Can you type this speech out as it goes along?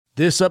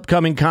This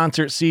upcoming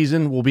concert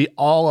season will be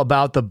all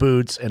about the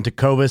boots, and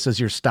Tecovas is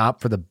your stop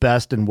for the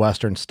best in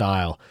Western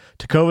style.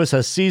 Tecovas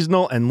has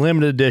seasonal and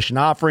limited edition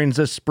offerings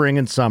this spring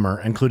and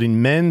summer,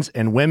 including men's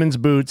and women's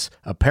boots,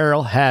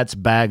 apparel, hats,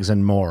 bags,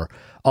 and more.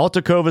 All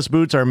Tecovas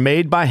boots are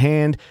made by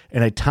hand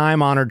in a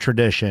time-honored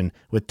tradition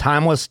with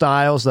timeless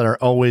styles that are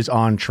always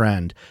on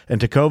trend. And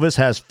Tecovas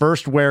has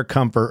first wear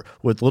comfort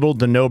with little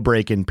to no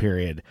break-in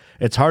period.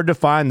 It's hard to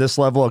find this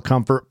level of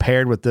comfort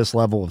paired with this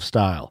level of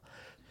style.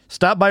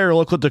 Stop by your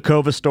local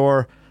Tecovas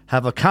store,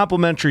 have a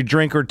complimentary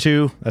drink or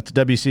two, that's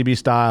WCB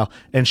style,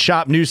 and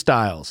shop new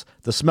styles.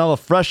 The smell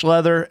of fresh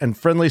leather and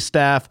friendly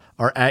staff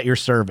are at your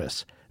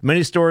service.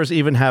 Many stores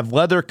even have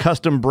leather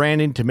custom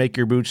branding to make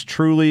your boots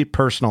truly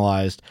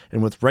personalized.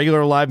 And with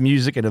regular live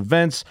music and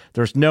events,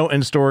 there's no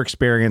in-store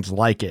experience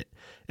like it.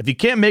 If you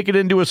can't make it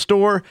into a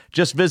store,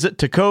 just visit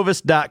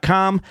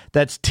tecovas.com.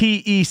 That's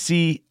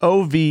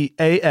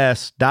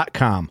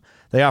TECOVAS.com.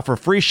 They offer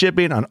free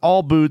shipping on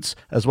all boots,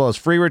 as well as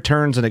free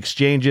returns and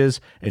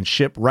exchanges, and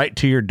ship right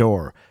to your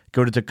door.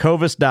 Go to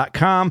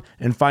tecovas.com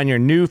and find your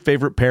new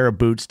favorite pair of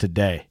boots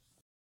today.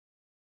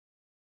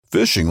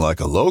 Fishing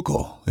like a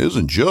local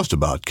isn't just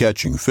about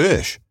catching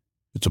fish.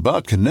 It's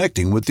about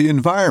connecting with the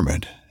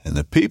environment and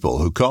the people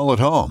who call it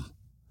home.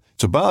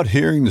 It's about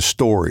hearing the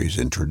stories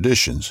and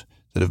traditions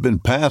that have been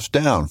passed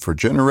down for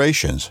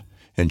generations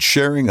and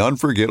sharing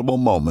unforgettable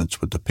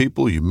moments with the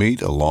people you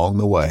meet along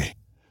the way.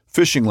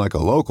 Fishing like a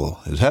local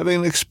is having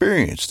an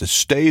experience that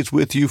stays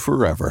with you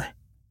forever.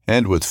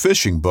 And with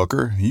Fishing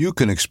Booker, you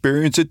can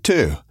experience it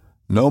too,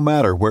 no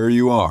matter where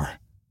you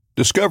are.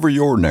 Discover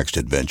your next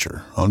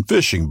adventure on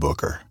Fishing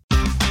Booker.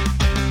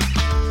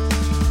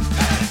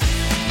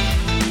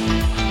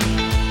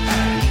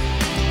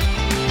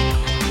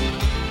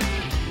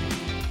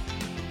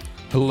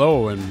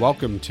 Hello and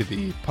welcome to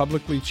the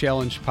Publicly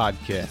Challenged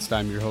Podcast.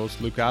 I'm your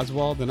host, Luke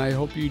Oswald, and I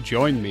hope you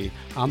join me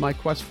on my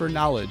quest for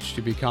knowledge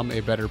to become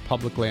a better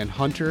public land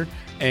hunter,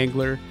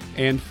 angler,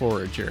 and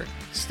forager.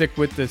 Stick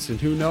with this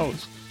and who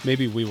knows,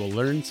 maybe we will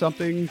learn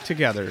something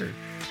together.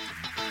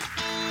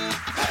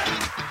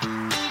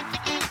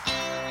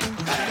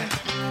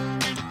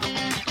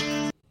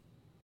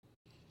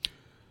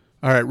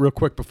 All right, real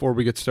quick before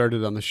we get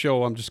started on the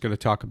show, I'm just going to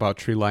talk about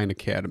Treeline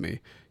Academy.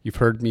 You've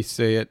heard me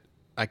say it.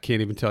 I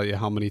can't even tell you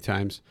how many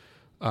times.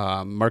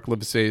 Mark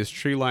Livesay is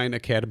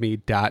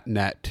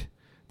treelineacademy.net.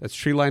 That's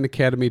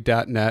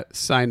treelineacademy.net.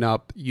 Sign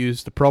up.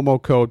 Use the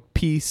promo code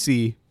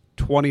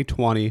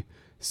PC2020.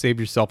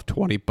 Save yourself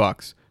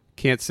 $20.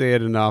 Can't say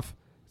it enough.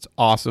 It's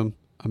awesome.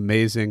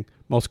 Amazing.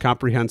 Most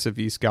comprehensive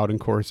e-scouting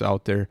course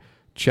out there.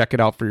 Check it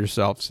out for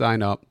yourself.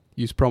 Sign up.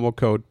 Use promo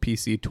code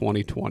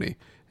PC2020.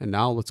 And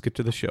now let's get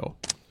to the show.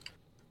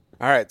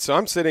 All right, so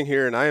I'm sitting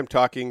here and I am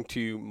talking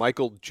to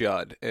Michael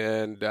Judd.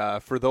 And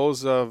for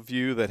those of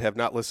you that have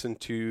not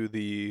listened to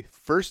the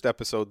first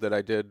episode that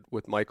I did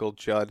with Michael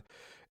Judd,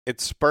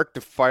 it sparked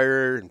a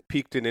fire and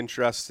piqued an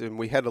interest. And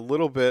we had a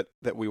little bit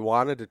that we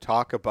wanted to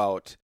talk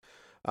about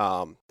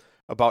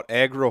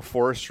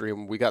agroforestry.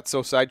 And we got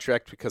so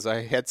sidetracked because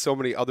I had so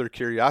many other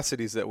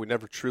curiosities that we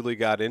never truly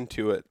got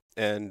into it.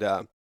 And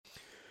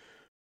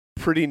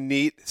pretty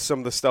neat, some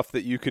of the stuff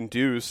that you can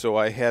do. So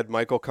I had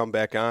Michael come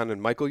back on.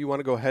 And Michael, you want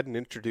to go ahead and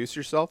introduce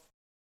yourself?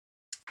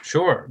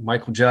 Sure.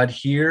 Michael Judd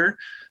here.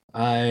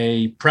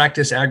 I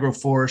practice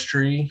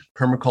agroforestry,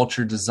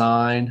 permaculture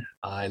design.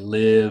 I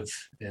live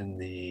in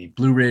the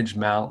Blue Ridge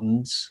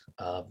Mountains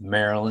of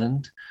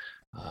Maryland.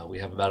 We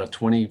have about a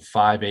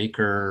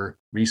 25-acre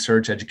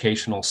research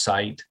educational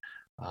site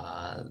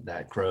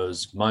that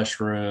grows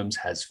mushrooms,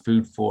 has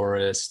food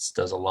forests,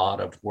 does a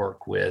lot of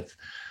work with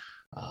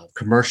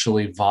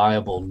commercially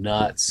viable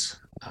nuts,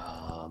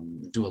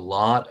 do a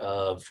lot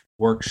of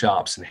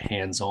workshops and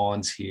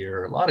hands-ons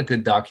here, a lot of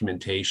good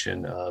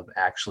documentation of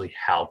actually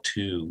how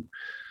to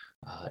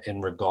in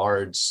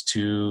regards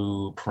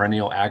to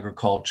perennial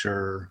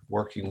agriculture,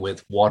 working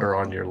with water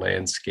on your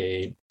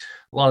landscape,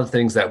 a lot of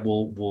things that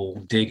we'll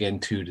dig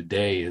into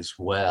today as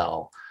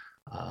well.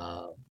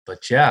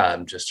 But yeah,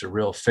 I'm just a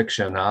real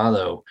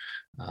aficionado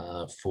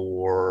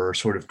for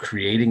sort of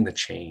creating the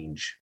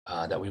change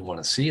that we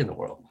want to see in the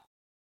world.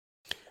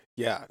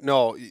 Yeah,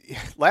 no,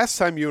 last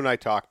time you and I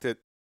talked,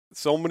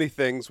 so many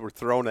things were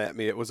thrown at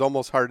me. It was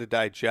almost hard to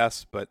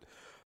digest, but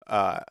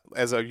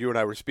as you and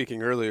I were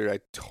speaking earlier, I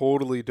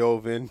totally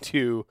dove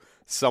into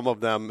some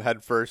of them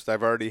head first.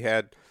 I've already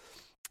had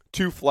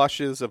 2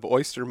 flushes of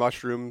oyster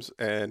mushrooms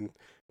and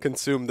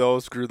consumed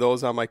those, grew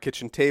those on my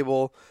kitchen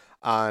table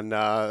on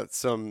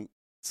some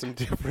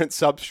different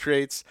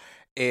substrates,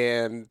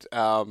 and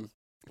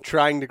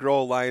trying to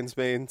grow a lion's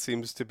mane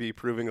seems to be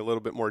proving a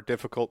little bit more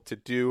difficult to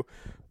do,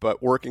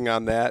 but working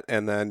on that.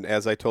 And then,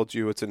 as I told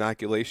you, it's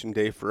inoculation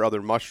day for other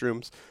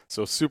mushrooms.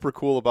 So super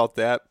cool about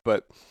that.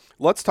 But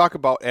let's talk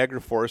about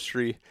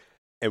agroforestry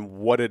and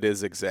what it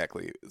is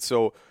exactly.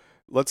 So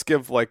let's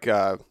give like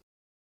a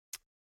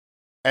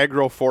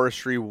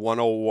agroforestry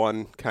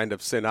 101 kind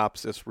of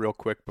synopsis real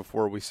quick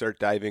before we start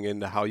diving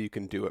into how you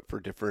can do it for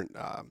different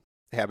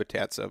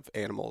habitats of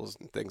animals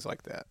and things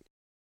like that.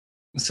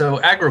 So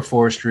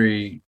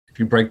agroforestry if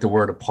you break the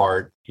word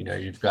apart,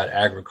 you've got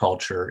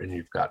agriculture and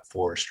you've got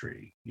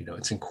forestry.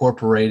 It's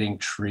incorporating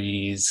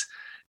trees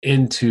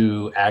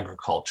into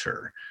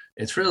agriculture.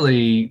 It's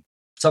really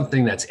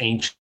something that's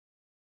ancient,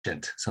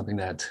 something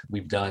that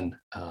we've done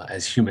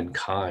as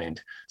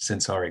humankind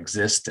since our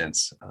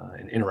existence,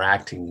 and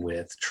interacting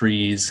with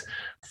trees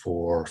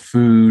for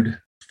food,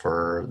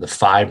 for the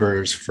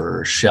fibers,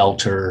 for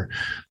shelter,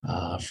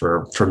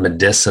 for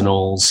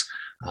medicinals,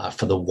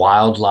 for the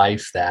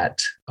wildlife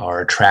that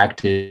are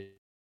attracted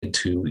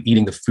to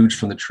eating the foods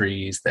from the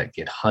trees that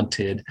get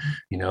hunted.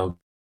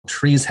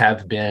 Trees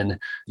have been,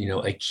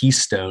 a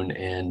keystone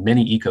in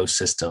many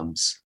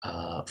ecosystems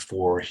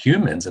for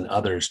humans and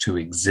others to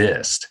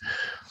exist.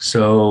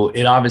 So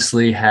it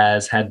obviously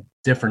has had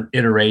different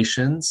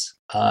iterations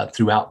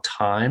throughout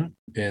time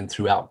and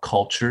throughout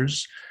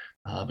cultures.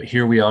 But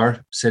here we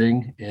are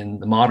sitting in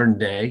the modern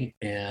day,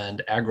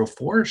 and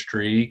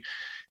agroforestry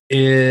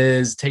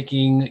is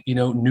taking,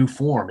 new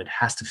form. It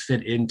has to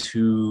fit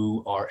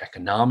into our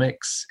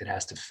economics. It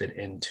has to fit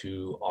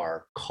into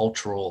our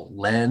cultural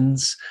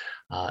lens.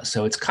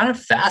 So it's kind of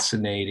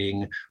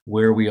fascinating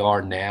where we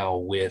are now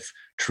with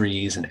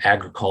trees and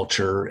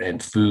agriculture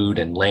and food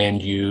and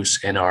land use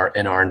and our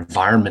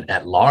environment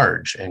at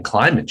large and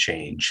climate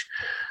change.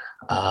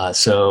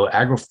 So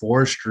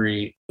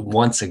agroforestry,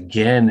 once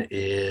again,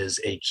 is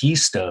a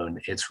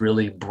keystone. It's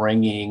really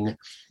bringing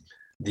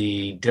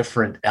the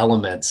different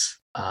elements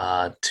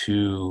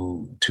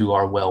to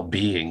our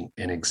well-being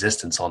and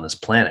existence on this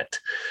planet.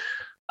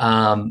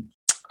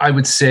 I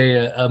would say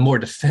a more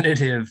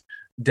definitive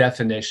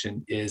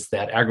definition is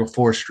that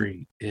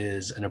agroforestry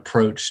is an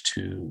approach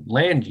to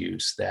land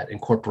use that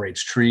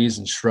incorporates trees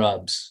and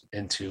shrubs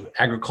into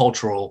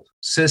agricultural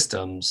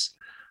systems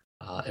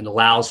and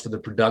allows for the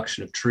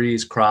production of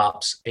trees,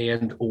 crops,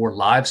 and or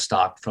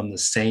livestock from the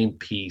same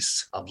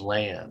piece of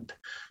land.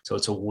 So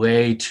it's a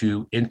way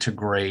to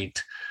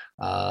integrate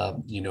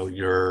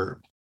your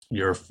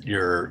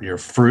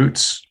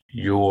fruits,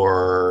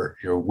 your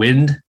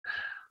wind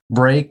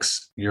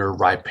breaks, your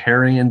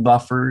riparian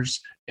buffers,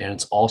 and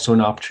it's also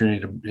an opportunity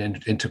to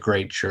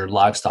integrate your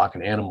livestock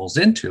and animals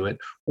into it,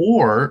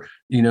 or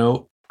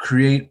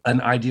create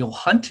an ideal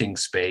hunting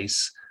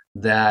space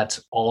that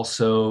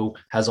also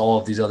has all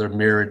of these other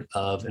myriad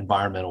of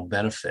environmental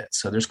benefits.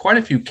 So there's quite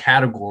a few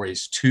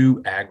categories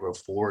to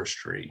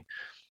agroforestry,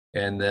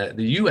 and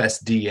the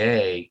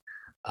USDA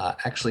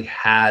actually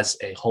has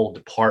a whole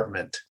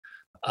department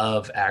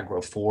of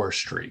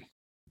agroforestry,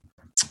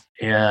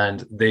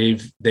 and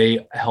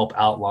they help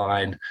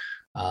outline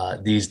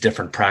these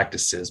different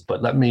practices.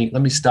 But let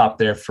me stop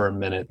there for a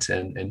minute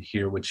and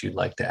hear what you'd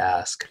like to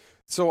ask.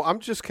 So I'm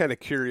just kind of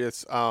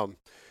curious,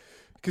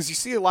 because you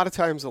see a lot of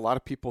times, a lot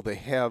of people, they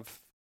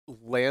have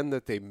land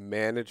that they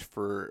manage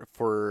for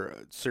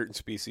certain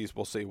species,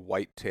 we'll say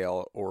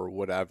whitetail or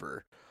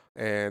whatever,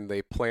 and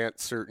they plant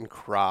certain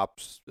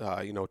crops,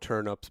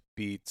 turnips,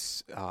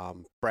 beets,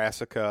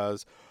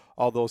 brassicas,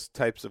 all those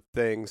types of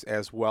things,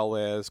 as well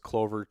as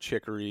clover,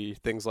 chicory,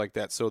 things like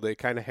that. So they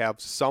kind of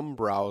have some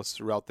browse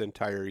throughout the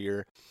entire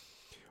year.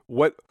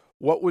 What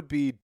would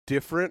be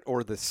different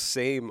or the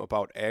same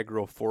about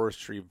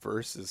agroforestry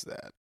versus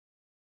that?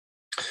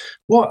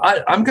 Well,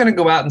 I'm going to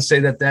go out and say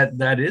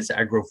that is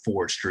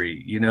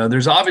agroforestry.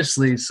 There's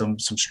obviously some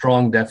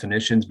strong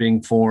definitions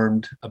being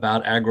formed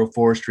about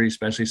agroforestry,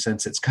 especially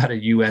since it's got a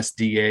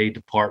USDA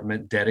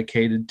department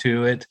dedicated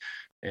to it.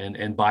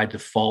 And by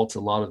default, a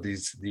lot of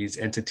these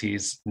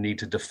entities need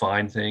to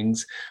define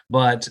things.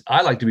 But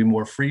I like to be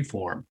more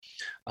freeform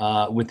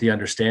with the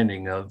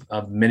understanding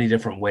of many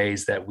different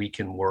ways that we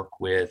can work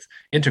with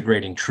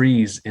integrating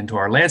trees into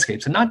our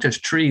landscapes, and not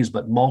just trees,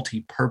 but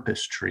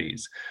multi-purpose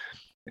trees.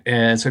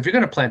 And so if you're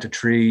going to plant a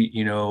tree,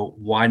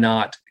 why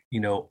not,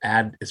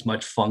 add as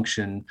much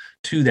function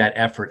to that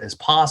effort as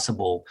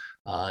possible?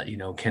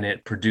 Can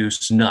it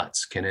produce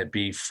nuts? Can it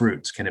be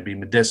fruits? Can it be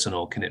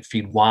medicinal? Can it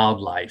feed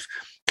wildlife?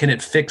 Can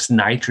it fix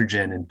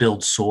nitrogen and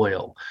build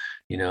soil?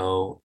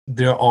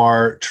 There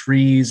are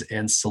trees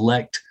and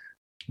select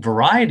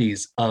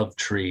varieties of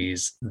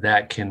trees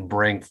that can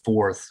bring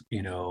forth,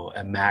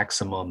 a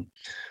maximum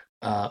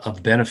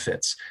of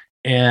benefits.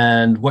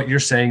 And what you're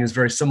saying is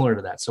very similar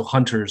to that. So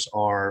hunters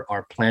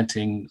are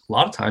planting a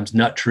lot of times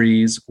nut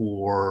trees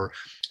or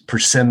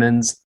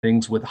persimmons,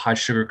 things with high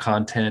sugar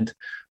content,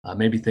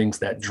 maybe things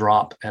that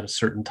drop at a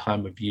certain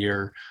time of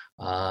year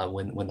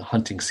when the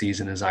hunting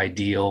season is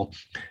ideal.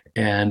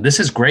 And this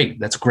is great.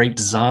 That's great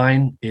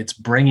design. It's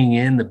bringing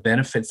in the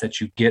benefits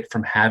that you get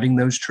from having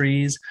those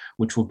trees,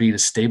 which will be to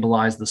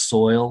stabilize the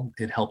soil.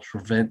 It helps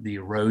prevent the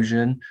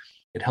erosion.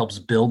 It helps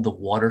build the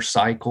water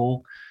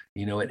cycle.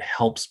 It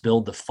helps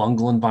build the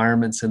fungal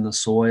environments in the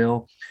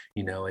soil.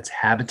 It's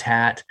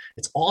habitat.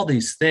 It's all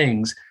these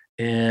things,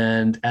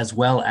 and as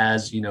well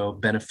as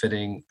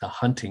benefiting the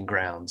hunting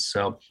grounds.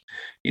 So,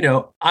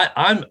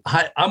 I'm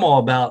all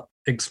about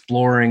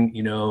exploring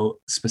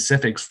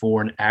specifics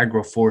for an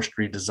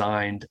agroforestry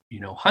designed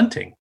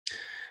hunting,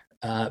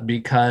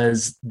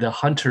 because the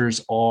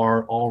hunters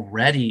are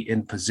already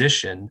in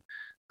position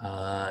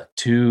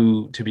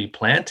to be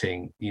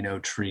planting,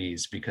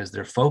 trees because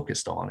they're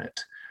focused on it.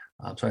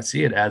 So I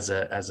see it as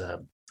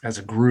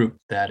a group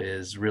that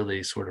is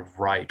really sort of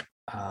ripe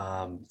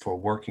for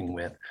working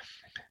with,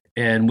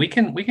 and we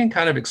can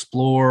kind of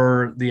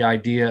explore the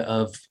idea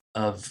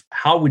of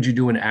how would you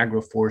do an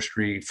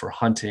agroforestry for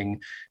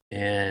hunting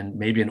in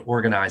maybe an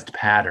organized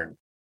pattern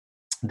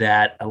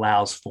that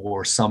allows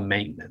for some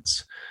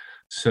maintenance.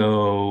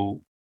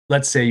 So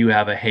let's say you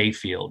have a hay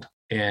field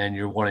and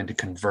you're wanting to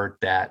convert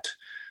that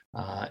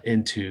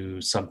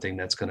into something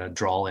that's going to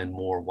draw in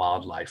more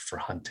wildlife for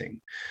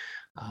hunting.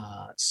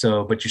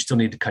 But you still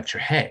need to cut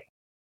your hay,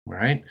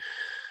 right?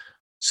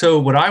 So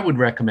what I would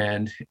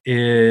recommend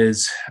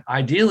is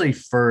ideally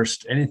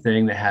first,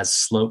 anything that has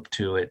slope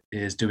to it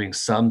is doing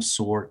some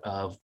sort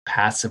of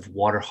passive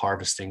water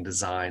harvesting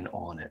design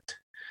on it.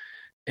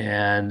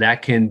 And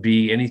that can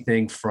be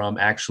anything from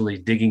actually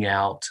digging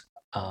out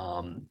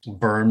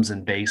berms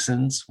and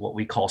basins, what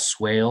we call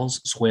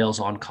swales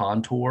on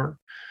contour.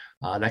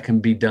 That can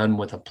be done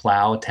with a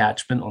plow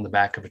attachment on the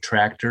back of a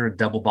tractor, a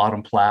double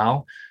bottom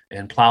plow,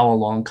 and plow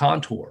along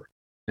contour.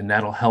 And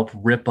that'll help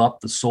rip up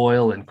the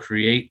soil and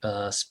create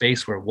a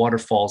space where water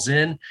falls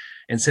in.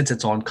 And since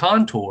it's on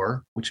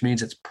contour, which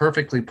means it's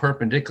perfectly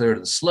perpendicular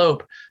to the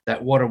slope,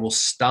 that water will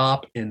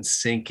stop and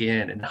sink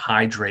in and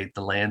hydrate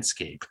the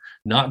landscape,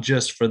 not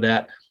just for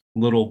that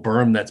little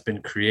berm that's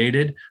been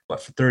created,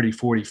 but for 30,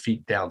 40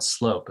 feet down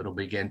slope. It'll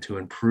begin to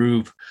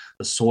improve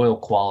the soil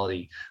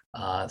quality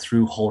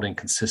through holding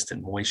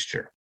consistent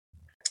moisture.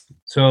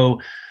 So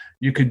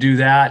you could do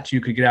that. You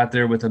could get out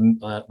there with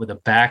a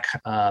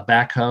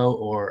backhoe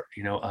or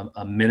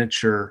a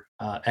miniature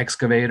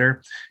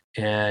excavator,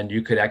 and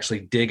you could actually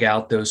dig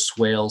out those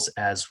swales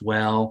as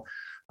well.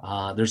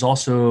 There's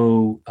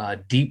also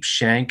deep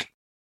shank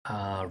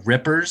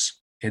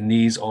rippers, and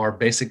these are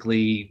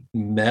basically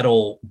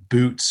metal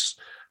boots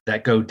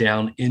that go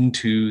down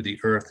into the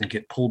earth and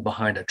get pulled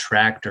behind a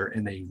tractor,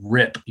 and they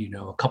rip,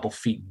 a couple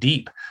feet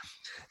deep.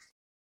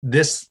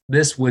 This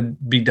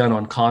would be done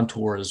on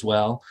contour as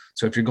well.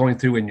 So if you're going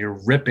through and you're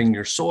ripping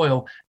your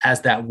soil, as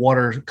that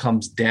water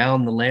comes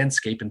down the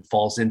landscape and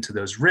falls into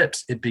those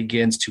rips, it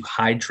begins to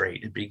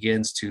hydrate. It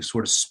begins to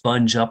sort of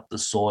sponge up the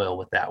soil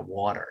with that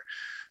water.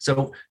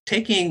 So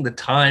taking the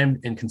time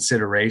and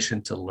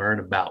consideration to learn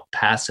about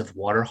passive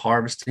water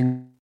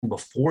harvesting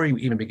before you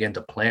even begin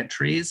to plant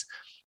trees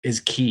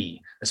is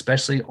key,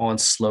 especially on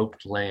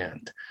sloped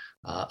land.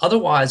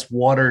 Otherwise,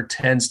 water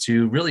tends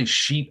to really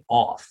sheet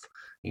off.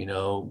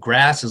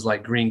 Grass is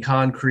like green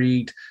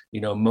concrete.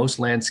 Most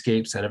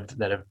landscapes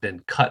that have been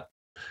cut,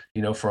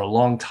 for a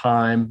long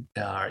time,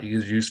 are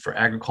either used for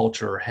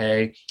agriculture or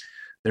hay.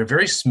 They're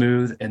very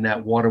smooth, and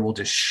that water will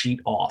just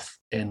sheet off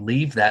and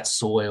leave that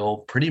soil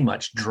pretty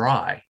much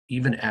dry,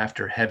 even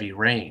after heavy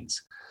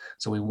rains.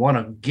 So we want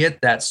to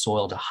get that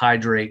soil to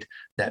hydrate,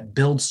 that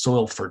builds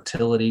soil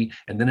fertility,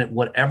 and then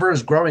whatever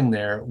is growing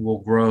there will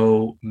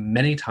grow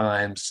many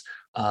times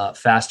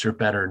faster,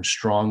 better, and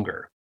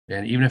stronger.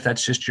 And even if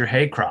that's just your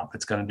hay crop,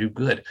 it's going to do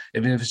good.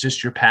 Even if it's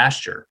just your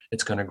pasture,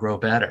 it's going to grow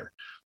better.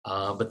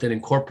 But then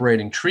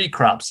incorporating tree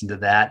crops into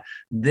that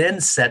then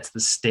sets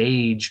the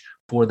stage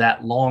for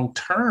that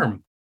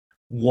long-term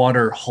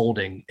water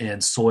holding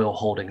and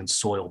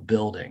soil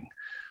building.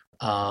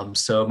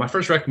 So my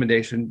first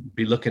recommendation would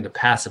be look into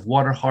passive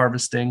water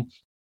harvesting.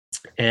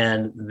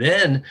 And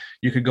then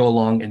you could go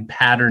along and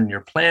pattern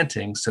your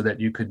planting so that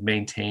you could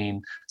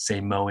maintain, say,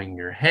 mowing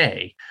your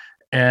hay.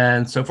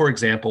 And so, for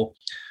example,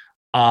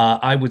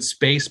 I would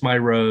space my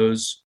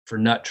rows for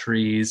nut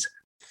trees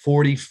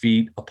 40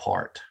 feet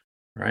apart,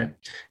 right?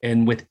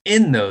 And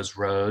within those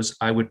rows,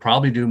 I would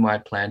probably do my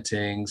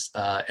plantings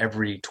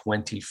every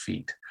 20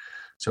 feet.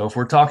 So if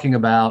we're talking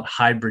about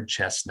hybrid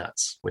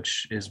chestnuts,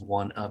 which is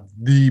one of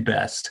the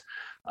best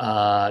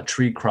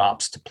tree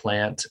crops to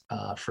plant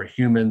for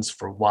humans,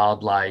 for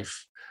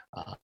wildlife,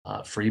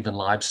 for even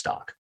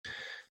livestock.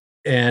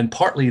 And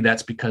partly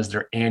that's because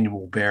they're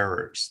annual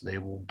bearers. They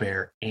will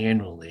bear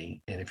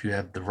annually. And if you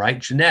have the right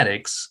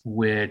genetics,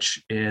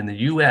 which in the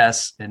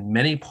US in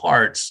many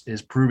parts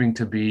is proving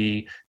to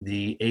be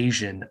the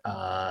Asian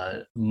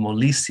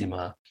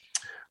Mollissima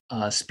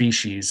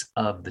species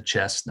of the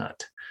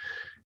chestnut.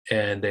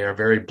 And they are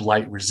very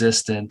blight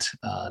resistant.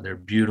 They're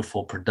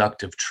beautiful,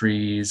 productive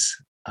trees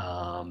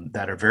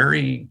that are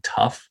very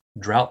tough,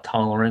 drought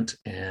tolerant,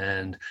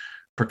 and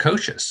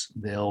precocious.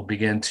 They'll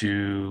begin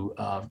to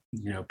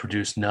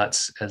produce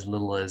nuts in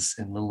little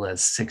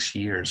as 6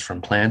 years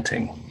from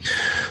planting.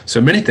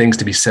 So many things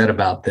to be said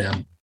about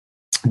them,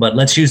 but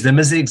let's use them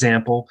as the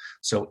example.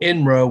 So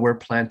in row, we're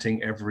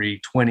planting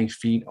every 20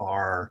 feet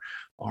our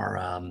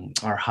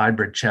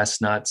hybrid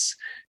chestnuts.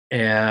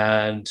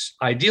 And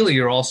ideally,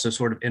 you're also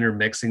sort of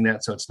intermixing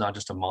that, so it's not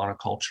just a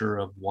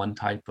monoculture of one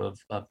type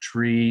of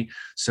tree.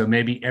 So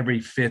maybe every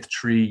fifth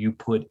tree you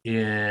put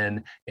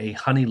in a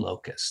honey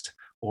locust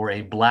or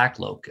a black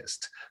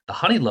locust. The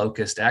honey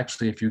locust,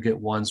 actually, if you get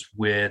ones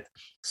with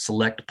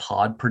select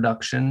pod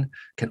production,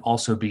 can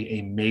also be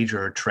a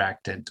major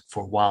attractant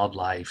for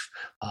wildlife,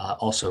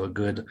 also a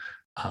good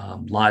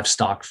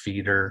livestock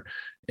feeder.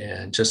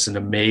 and just an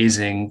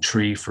amazing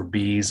tree for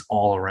bees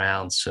all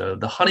around. So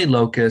the honey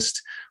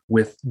locust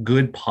with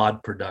good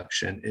pod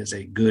production is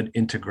a good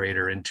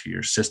integrator into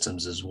your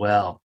systems as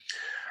well.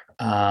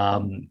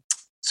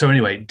 So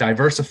anyway,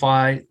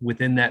 diversify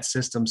within that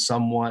system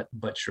somewhat,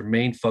 but your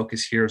main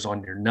focus here is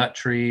on your nut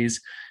trees.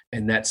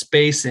 And that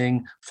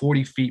spacing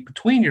 40 feet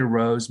between your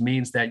rows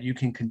means that you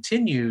can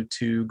continue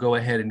to go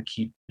ahead and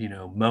keep,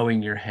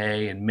 mowing your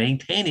hay and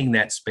maintaining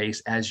that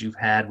space as you've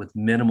had with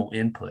minimal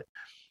input.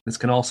 This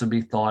can also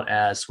be thought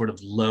as sort of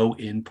low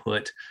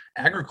input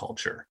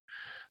agriculture.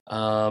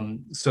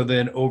 So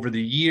then over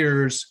the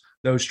years,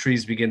 those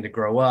trees begin to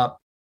grow up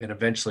and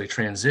eventually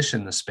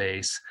transition the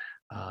space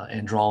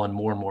and draw in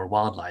more and more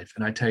wildlife.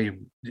 And I tell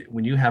you,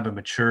 when you have a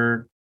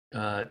mature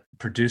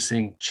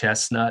producing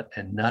chestnut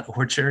and nut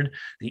orchard,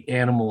 the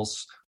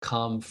animals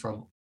come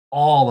from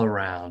all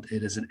around.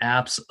 It is an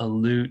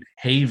absolute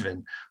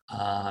haven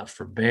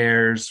for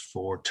bears,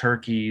 for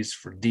turkeys,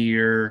 for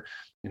deer,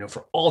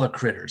 for all the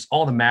critters.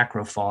 All the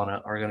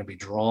macrofauna are going to be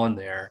drawn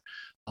there,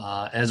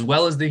 as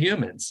well as the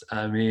humans.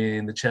 I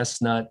mean, the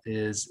chestnut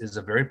is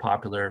a very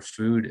popular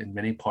food in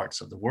many parts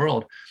of the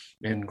world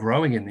and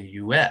growing in the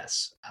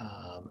US,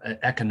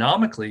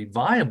 economically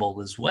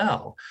viable as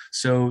well.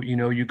 So,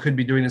 you could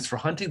be doing this for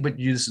hunting, but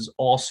this is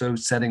also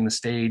setting the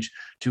stage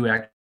to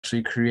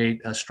actually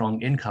create a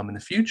strong income in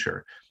the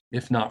future,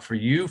 if not for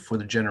you, for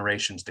the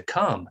generations to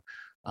come.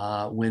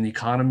 When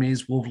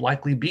economies will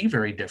likely be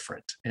very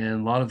different.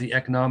 And a lot of the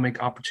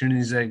economic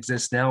opportunities that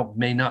exist now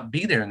may not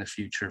be there in the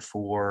future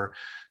for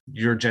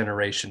your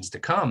generations to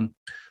come.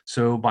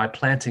 So by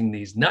planting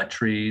these nut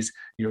trees,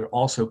 you're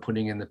also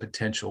putting in the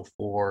potential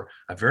for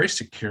a very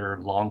secure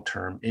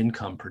long-term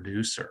income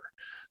producer.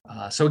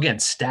 So again,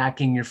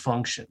 stacking your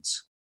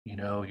functions.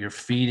 You're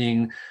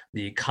feeding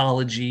the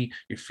ecology,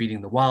 you're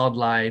feeding the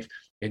wildlife,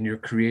 and you're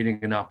creating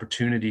an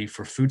opportunity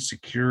for food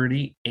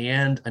security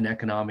and an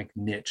economic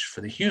niche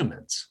for the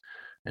humans.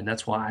 And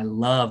that's why I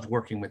love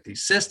working with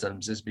these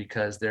systems, is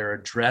because they're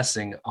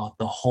addressing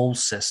the whole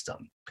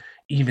system,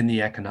 even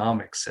the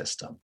economic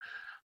system.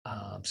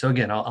 So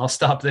again, I'll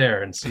stop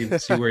there and see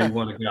where you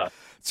want to go.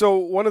 So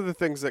one of the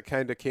things that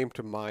kind of came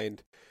to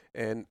mind,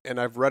 and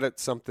I've read it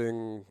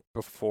something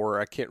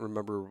before, I can't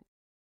remember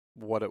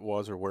what it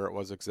was or where it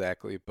was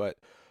exactly, but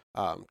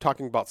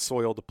talking about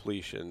soil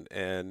depletion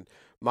and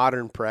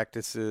modern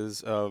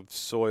practices of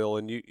soil.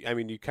 And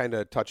you kind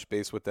of touched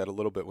base with that a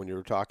little bit when you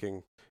were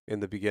talking in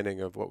the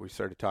beginning of what we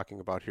started talking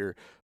about here,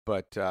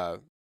 but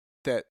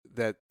that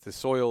the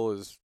soil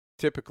is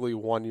typically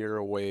 1 year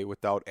away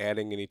without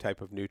adding any type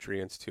of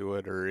nutrients to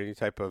it or any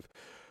type of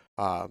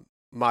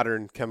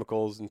modern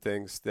chemicals and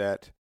things,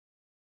 that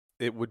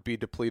it would be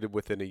depleted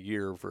within a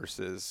year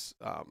versus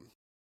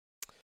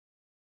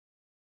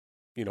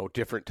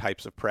different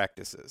types of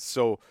practices.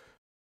 So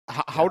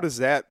how does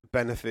that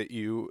benefit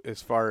you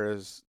as far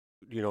as,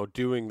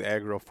 doing the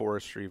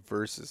agroforestry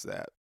versus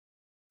that?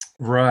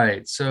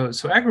 Right. So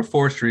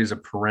agroforestry is a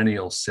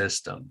perennial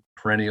system.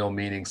 Perennial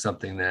meaning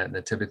something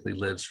that typically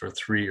lives for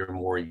 3 or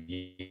more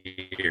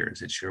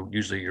years. It's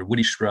usually your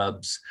woody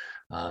shrubs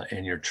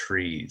and your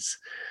trees.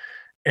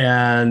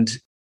 And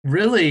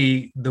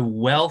really the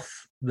wealth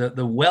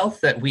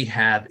that we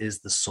have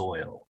is the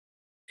soil.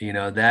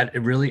 That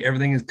it really,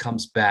 everything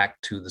comes back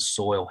to the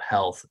soil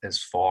health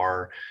as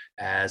far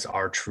as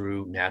our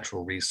true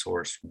natural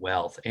resource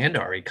wealth and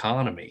our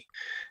economy.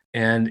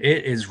 And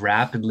it is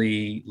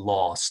rapidly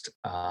lost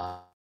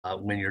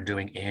when you're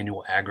doing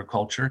annual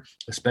agriculture,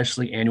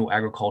 especially annual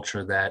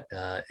agriculture that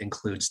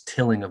includes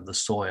tilling of the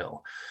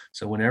soil.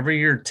 So whenever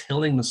you're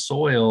tilling the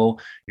soil,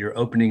 you're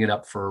opening it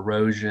up for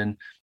erosion.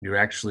 You're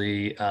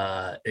actually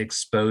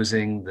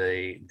exposing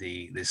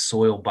the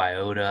soil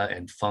biota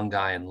and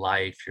fungi and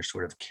life. You're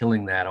sort of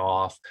killing that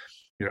off.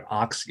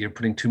 You're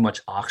putting too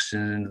much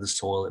oxygen into the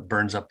soil. It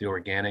burns up the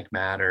organic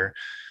matter.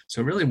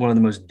 So really one of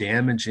the most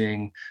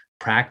damaging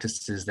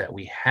practices that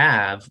we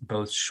have,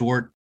 both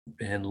short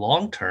and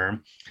long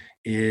term,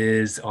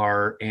 is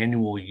our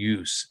annual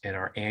use and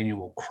our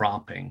annual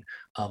cropping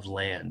of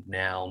land.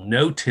 Now,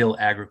 no-till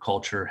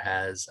agriculture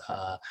has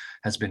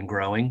been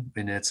growing,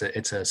 and it's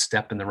a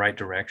step in the right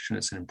direction.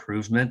 It's an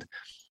improvement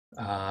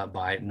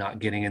by not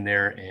getting in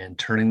there and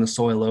turning the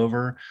soil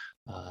over.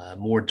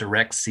 More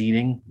direct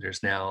seeding.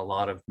 There's now a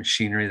lot of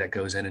machinery that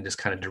goes in and just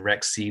kind of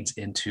direct seeds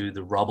into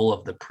the rubble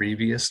of the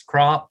previous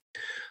crop.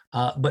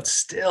 But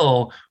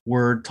still,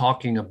 we're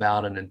talking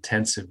about an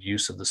intensive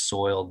use of the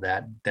soil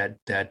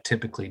that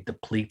typically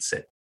depletes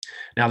it.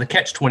 Now, the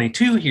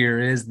catch-22 here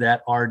is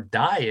that our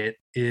diet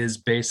is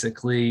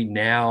basically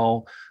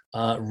now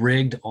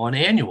rigged on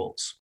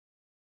annuals.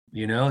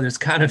 There's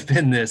kind of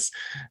been this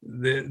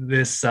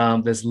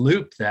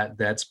loop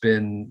that's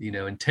been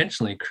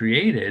intentionally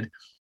created,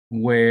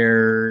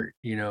 where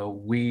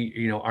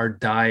our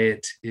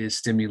diet is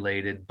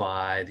stimulated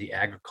by the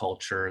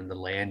agriculture and the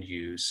land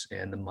use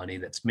and the money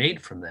that's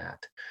made from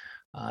that,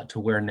 to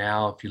where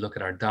now, if you look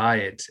at our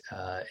diet,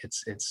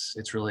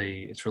 it's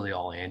really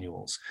all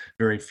annuals,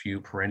 very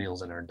few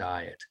perennials in our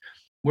diet.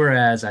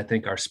 Whereas I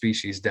think our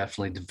species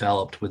definitely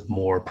developed with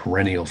more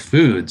perennial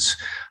foods,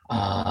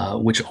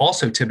 which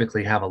also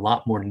typically have a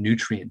lot more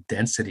nutrient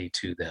density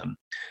to them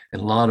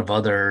and a lot of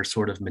other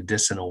sort of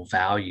medicinal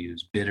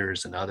values,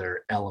 bitters and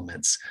other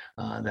elements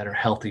that are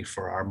healthy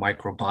for our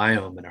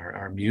microbiome and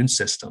our immune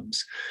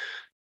systems.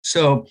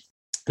 So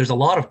there's a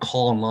lot of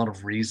call and a lot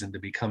of reason to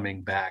be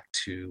coming back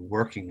to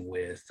working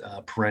with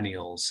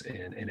perennials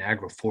and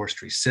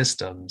agroforestry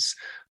systems,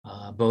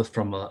 both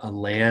from a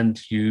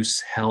land use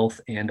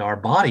health and our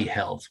body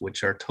health,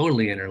 which are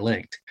totally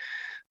interlinked.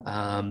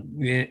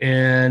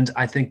 And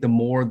I think the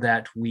more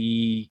that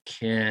we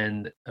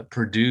can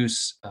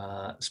produce,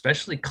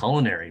 especially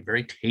culinary,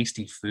 very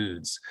tasty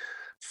foods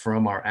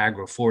from our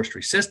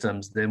agroforestry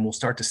systems, then we'll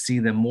start to see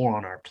them more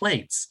on our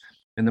plates.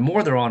 And the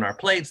more they're on our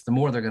plates, the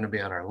more they're going to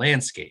be on our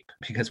landscape,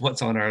 because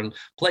what's on our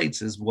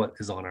plates is what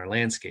is on our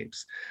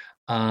landscapes.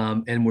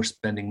 And we're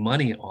spending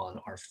money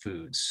on our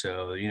foods.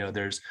 So,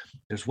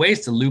 there's ways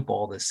to loop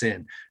all this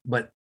in.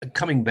 But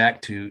coming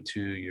back to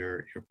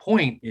your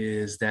point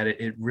is that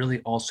it really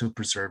also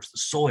preserves the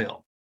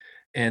soil.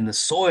 And the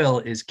soil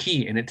is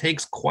key, and it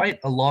takes quite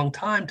a long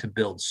time to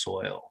build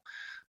soil.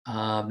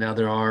 Now,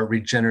 there are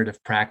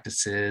regenerative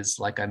practices,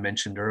 like I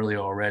mentioned earlier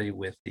already,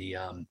 with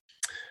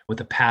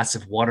the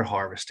passive water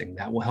harvesting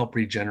that will help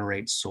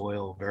regenerate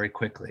soil very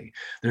quickly.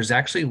 There's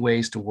actually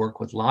ways to work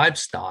with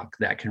livestock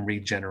that can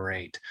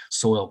regenerate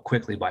soil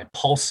quickly by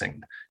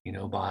pulsing,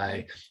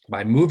 by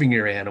moving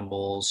your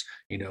animals,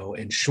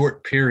 in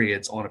short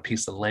periods on a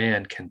piece of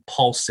land can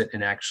pulse it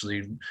and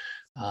actually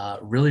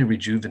really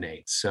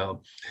rejuvenate.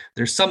 So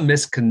there's some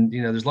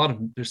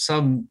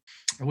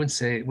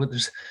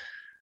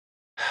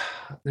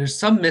there's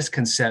some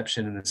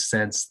misconception in the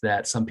sense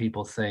that some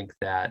people think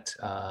that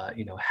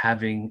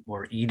having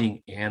or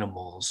eating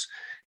animals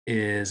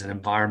is an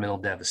environmental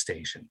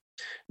devastation.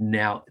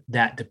 Now,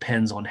 that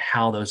depends on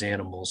how those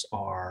animals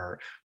are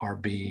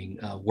being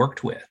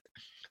worked with.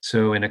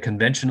 So in a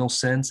conventional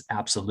sense,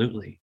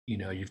 absolutely.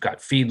 You've got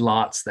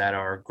feedlots that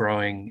are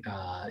growing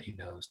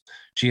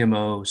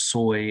GMO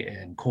soy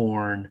and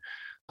corn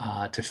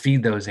to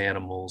feed those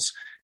animals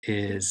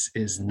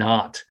is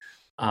not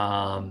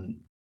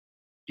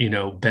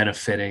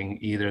benefiting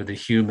either the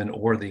human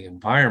or the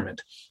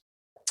environment.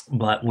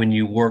 But when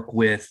you work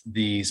with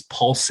these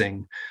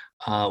pulsing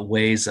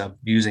ways of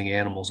using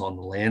animals on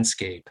the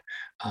landscape,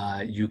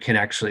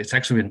 it's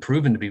actually been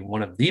proven to be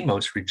one of the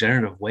most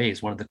regenerative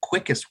ways, one of the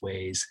quickest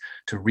ways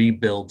to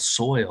rebuild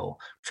soil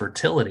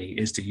fertility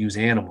is to use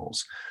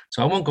animals.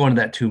 So I won't go into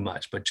that too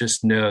much, but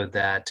just know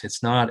that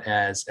it's not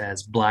as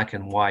black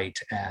and white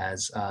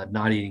as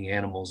not eating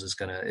animals is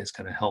gonna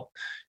help,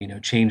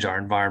 change our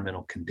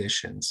environmental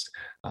conditions.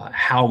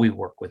 How we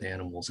work with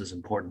animals is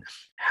important.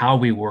 How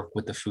we work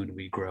with the food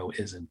we grow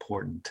is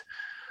important.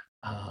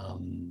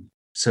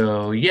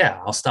 So yeah,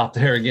 I'll stop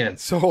there again.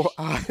 So,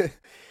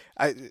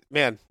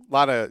 man, a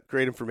lot of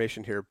great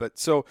information here. But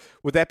so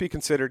would that be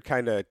considered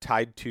kind of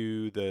tied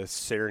to the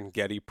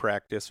Serengeti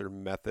practice or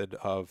method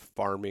of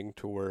farming,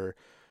 to where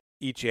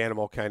each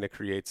animal kind of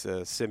creates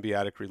a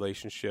symbiotic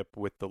relationship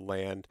with the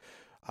land?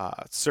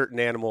 Certain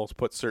animals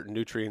put certain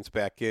nutrients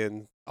back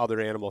in, other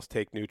animals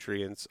take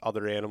nutrients,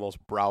 other animals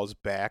browse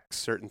back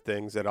certain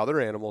things that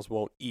other animals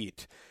won't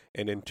eat,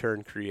 and in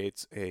turn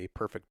creates a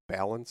perfect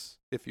balance,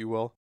 if you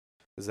will.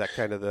 Is that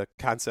kind of the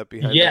concept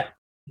behind it?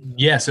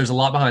 Yes, there's a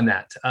lot behind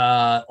that.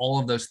 All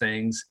of those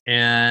things.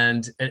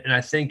 And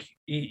I think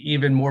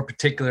even more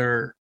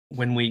particular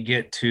when we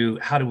get to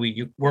how do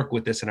we work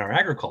with this in our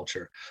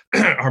agriculture,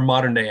 our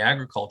modern day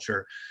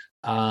agriculture.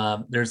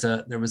 There was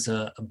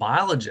a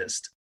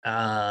biologist,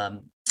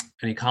 an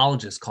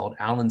ecologist called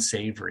Alan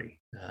Savory.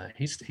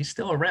 He's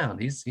still around.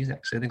 He's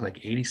actually, I think, like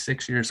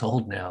 86 years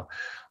old now,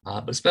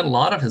 but spent a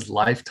lot of his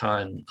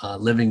lifetime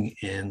living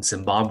in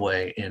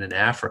Zimbabwe and in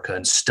Africa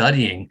and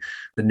studying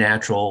the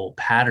natural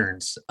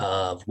patterns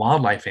of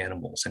wildlife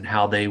animals and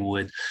how they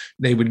would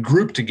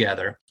group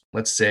together.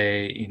 Let's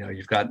say,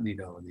 you've got,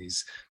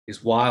 these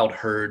wild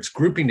herds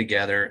grouping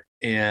together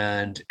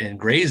and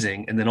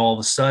grazing, and then all of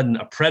a sudden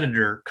a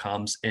predator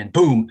comes and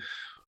boom.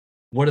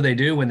 What do they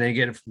do when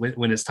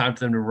it's time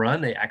for them to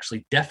run? They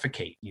actually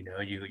defecate. You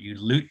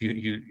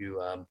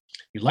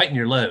lighten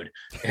your load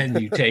and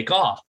you take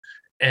off.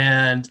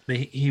 And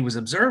he was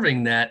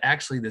observing that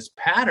actually this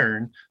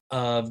pattern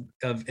of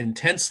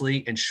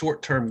intensely and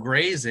short-term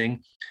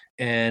grazing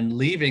and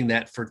leaving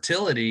that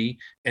fertility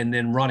and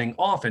then running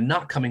off and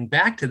not coming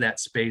back to that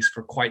space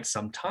for quite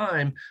some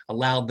time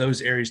allowed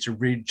those areas to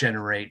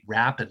regenerate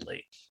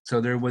rapidly.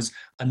 So there was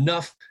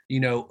enough,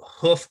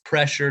 hoof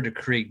pressure to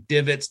create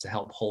divots to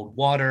help hold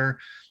water.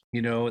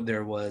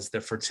 There was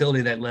the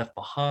fertility that left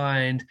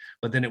behind,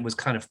 but then it was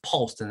kind of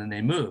pulsed and then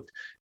they moved.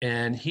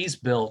 And he's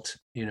built,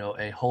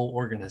 a whole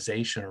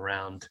organization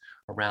around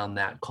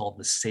that called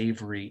the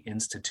Savory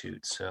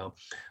Institute. So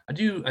I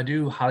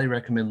do highly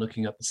recommend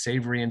looking up the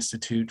Savory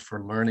Institute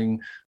for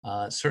learning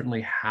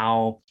certainly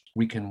how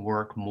we can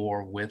work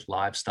more with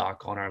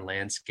livestock on our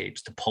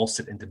landscapes to pulse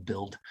it and to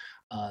build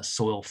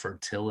soil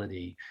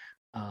fertility.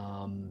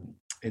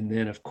 And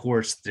then, of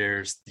course,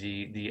 there's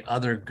the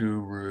other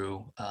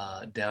guru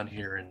down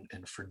here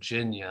in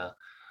Virginia.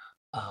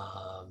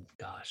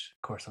 Gosh,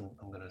 of course, I'm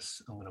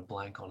gonna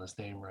blank on his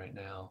name right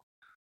now,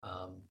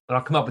 but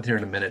I'll come up with here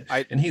in a minute.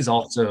 And he's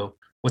also,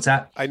 what's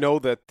that? I know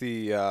that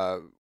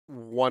the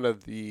one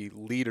of the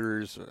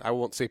leaders, I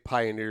won't say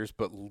pioneers,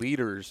 but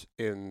leaders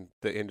in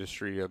the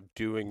industry of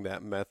doing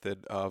that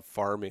method of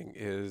farming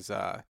is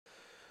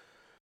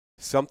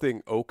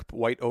something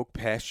white oak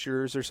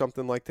pastures or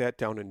something like that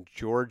down in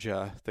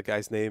Georgia. The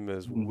guy's name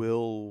is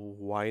Will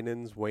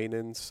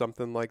Winans,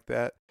 something like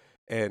that.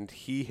 And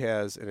he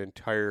has an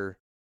entire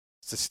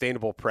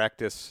sustainable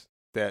practice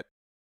that,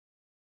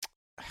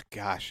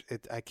 gosh,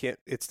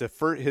 it's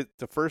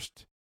the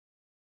first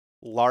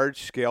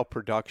large scale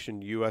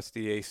production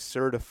USDA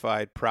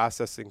certified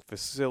processing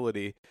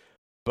facility,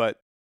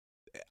 but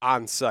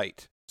on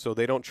site. So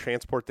they don't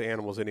transport the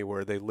animals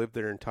anywhere. They live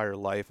their entire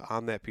life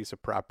on that piece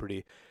of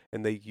property,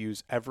 and they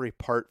use every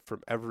part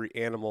from every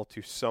animal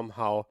to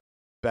somehow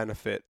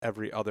benefit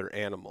every other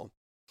animal.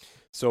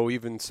 So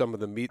even some of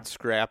the meat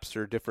scraps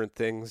or different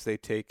things they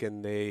take,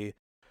 and they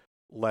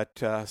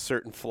let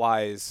certain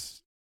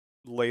flies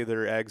lay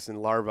their eggs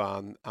and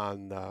larvae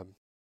on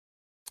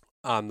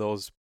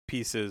those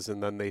pieces,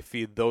 and then they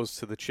feed those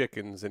to the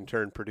chickens, in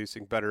turn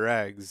producing better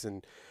eggs.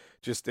 And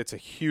just, it's a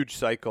huge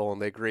cycle,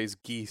 and they graze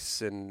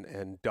geese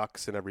and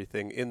ducks and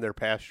everything in their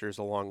pastures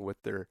along with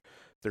their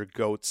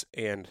goats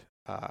and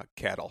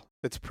cattle.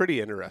 It's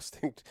pretty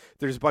interesting.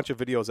 There's a bunch of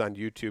videos on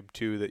YouTube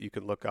too that you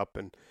can look up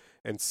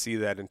and see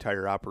that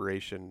entire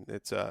operation.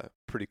 It's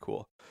pretty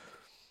cool.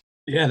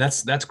 Yeah,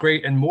 that's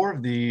great. And more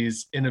of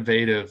these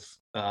innovative,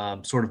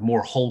 sort of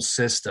more whole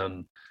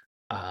system,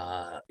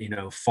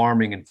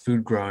 farming and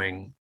food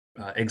growing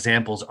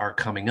examples are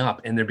coming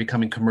up, and they're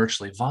becoming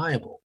commercially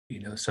viable.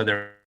 So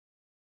they're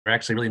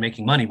actually really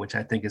making money, which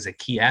I think is a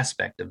key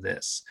aspect of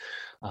this,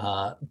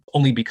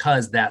 only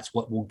because that's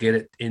what will get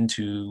it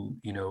into,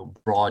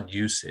 broad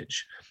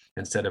usage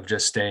instead of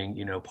just staying,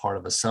 part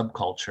of a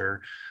subculture.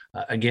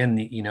 Again,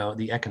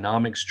 the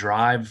economics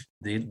drive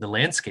the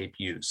landscape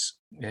use.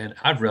 And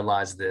I've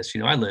realized this,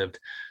 I lived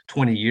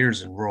 20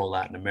 years in rural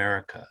Latin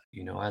America.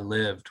 I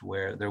lived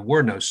where there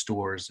were no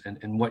stores,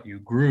 and what you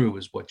grew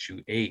is what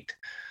you ate.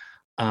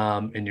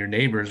 And your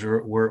neighbors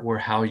were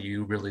how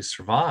you really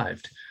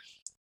survived.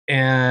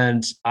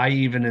 And I,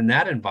 even in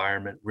that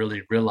environment,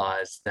 really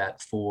realized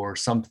that for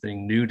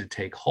something new to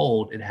take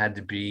hold, it had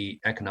to be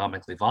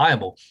economically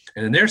viable.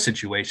 And in their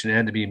situation, it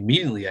had to be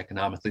immediately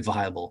economically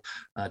viable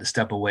to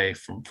step away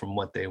from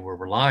what they were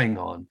relying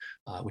on,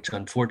 which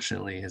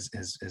unfortunately has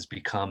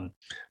become,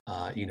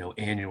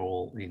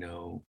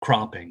 annual,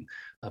 cropping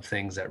of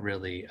things that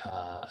really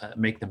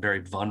make them very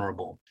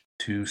vulnerable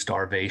to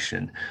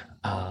starvation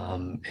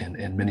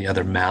and many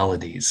other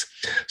maladies.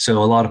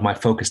 So a lot of my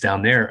focus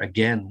down there,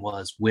 again,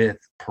 was with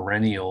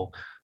perennial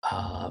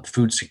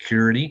food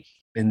security.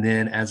 And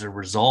then as a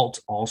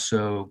result,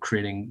 also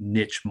creating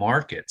niche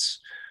markets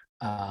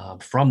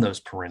from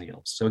those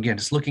perennials. So again,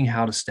 just looking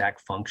how to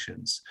stack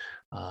functions.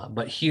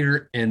 But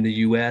here in the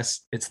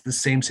US, it's the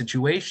same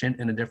situation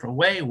in a different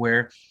way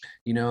where,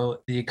 the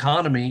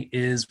economy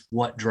is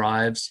what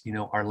drives,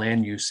 our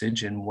land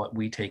usage and what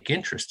we take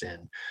interest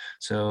in.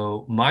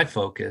 So my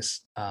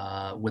focus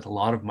with a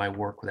lot of my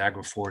work with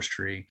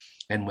agroforestry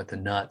and with the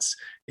nuts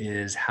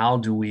is how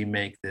do we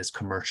make this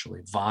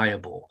commercially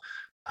viable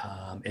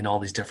in all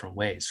these different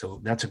ways. So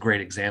that's a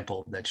great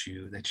example that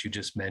you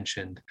just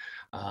mentioned.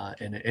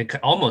 And it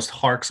almost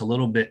harks a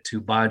little bit to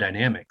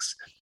biodynamics.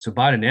 So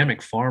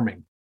biodynamic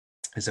farming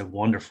is a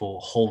wonderful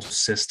whole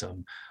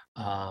system,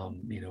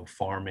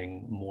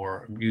 farming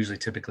more usually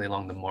typically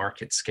along the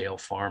market scale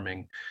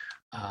farming,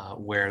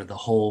 where the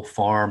whole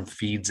farm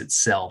feeds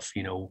itself.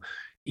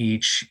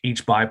 Each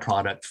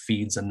byproduct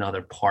feeds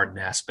another part and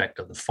aspect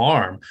of the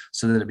farm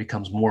so that it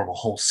becomes more of a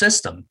whole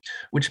system,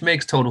 which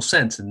makes total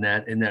sense. And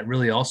that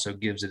really also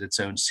gives it its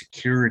own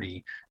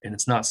security, and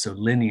it's not so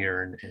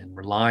linear and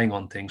relying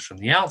on things from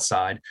the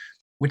outside,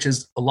 which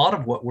is a lot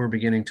of what we're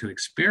beginning to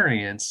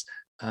experience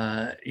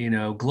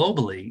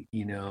globally,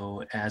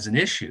 as an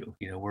issue.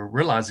 We're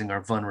realizing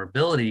our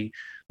vulnerability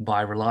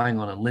by relying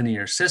on a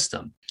linear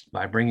system,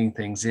 by bringing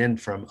things in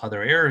from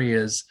other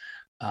areas,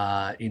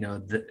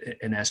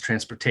 and as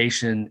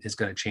transportation is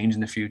going to change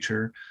in the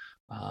future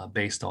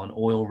based on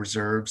oil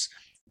reserves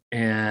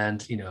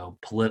and,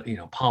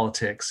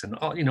 politics and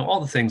all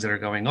the things that are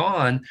going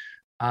on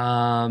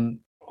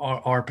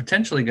are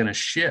potentially going to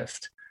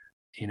shift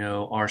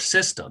our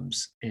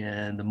systems.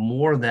 And the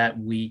more that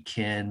we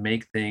can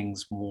make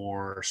things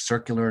more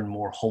circular and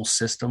more whole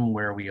system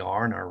where we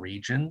are in our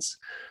regions,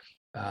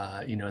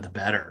 the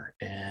better.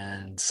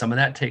 And some of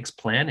that takes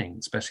planning,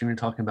 especially when you're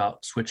talking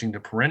about switching to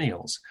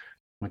perennials,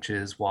 which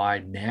is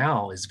why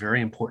now is a very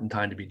important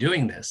time to be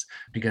doing this,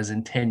 because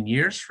in 10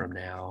 years from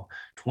now,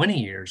 20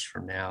 years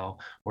from now,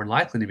 we're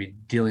likely to be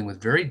dealing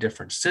with very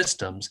different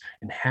systems,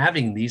 and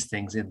having these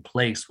things in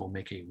place will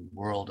make a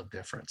world of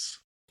difference.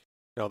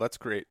 No, that's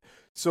great.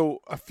 So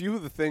a few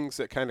of the things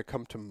that kind of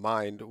come to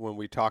mind when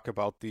we talk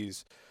about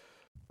these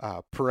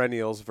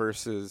perennials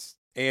versus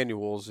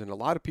annuals. And a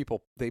lot of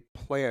people, they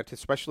plant,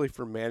 especially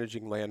for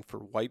managing land for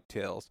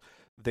whitetails,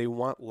 they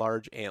want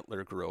large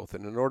antler growth.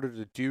 And in order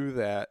to do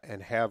that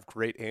and have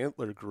great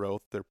antler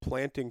growth, they're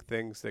planting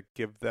things that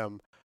give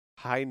them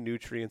high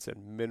nutrients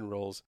and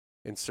minerals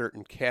in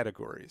certain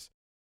categories.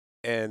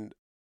 And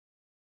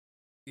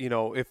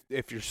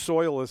if your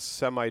soil is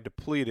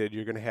semi-depleted,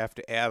 you're going to have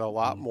to add a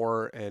lot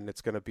more, and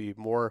it's going to be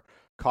more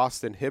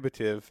cost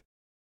inhibitive.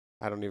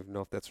 I don't even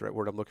know if that's the right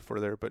word I'm looking for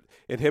there, but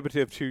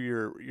inhibitive to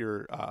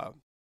your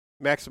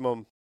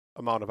maximum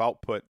amount of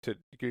output.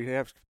 You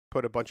have to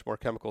put a bunch more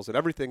chemicals and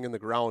everything in the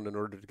ground in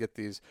order to get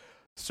these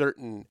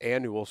certain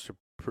annuals to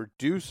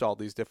produce all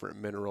these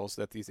different minerals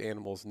that these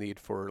animals need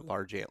for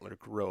large antler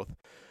growth.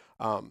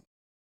 And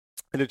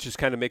it just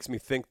kind of makes me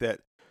think that,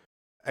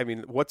 I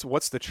mean,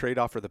 what's the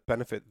trade-off or the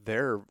benefit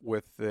there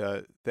with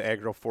the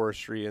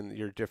agroforestry and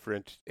your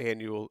different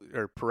annual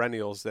or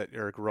perennials that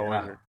are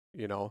growing?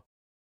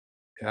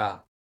 Yeah.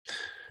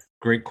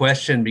 Great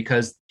question,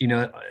 because,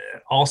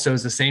 also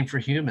is the same for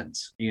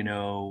humans.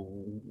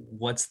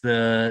 What's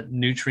the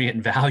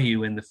nutrient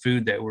value in the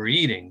food that we're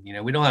eating?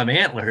 We don't have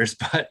antlers,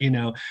 but,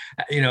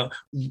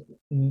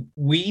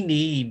 we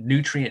need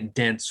nutrient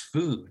dense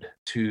food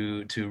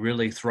to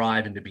really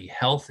thrive and to be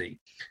healthy.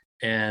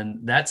 And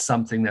that's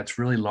something that's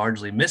really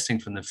largely missing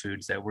from the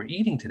foods that we're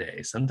eating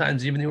today.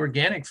 Sometimes even the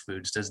organic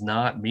foods does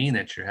not mean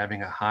that you're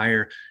having a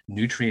higher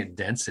nutrient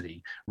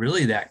density.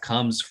 Really, that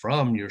comes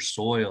from your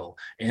soil.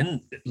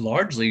 And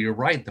largely, you're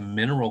right, the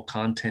mineral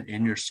content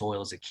in your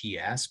soil is a key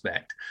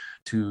aspect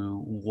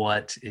to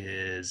what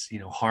is,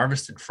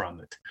 harvested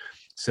from it.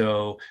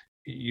 So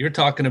you're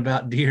talking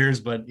about deers,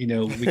 but, we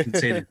can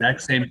say the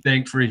exact same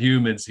thing for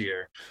humans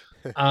here.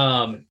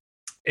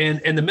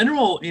 And the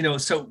mineral,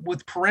 so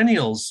with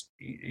perennials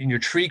in your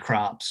tree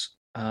crops,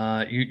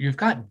 you've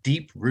got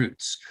deep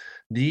roots.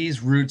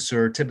 These roots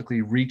are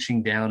typically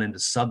reaching down into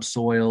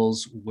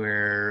subsoils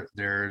where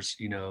there's,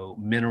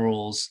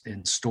 minerals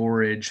in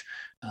storage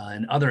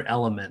and other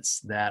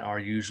elements that are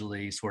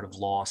usually sort of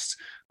lost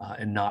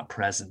and not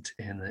present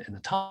in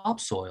the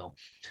topsoil.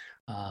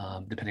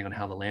 Depending on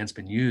how the land's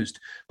been used,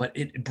 but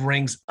it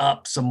brings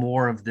up some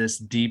more of this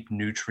deep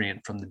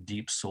nutrient from the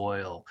deep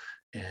soil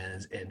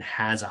and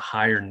has a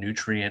higher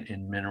nutrient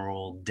and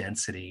mineral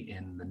density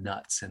in the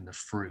nuts and the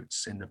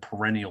fruits and the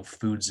perennial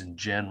foods in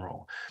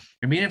general.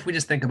 I mean, if we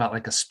just think about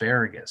like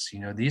asparagus,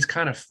 these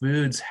kind of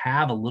foods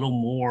have a little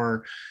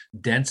more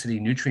density,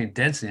 nutrient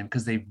density,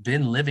 because they've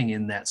been living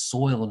in that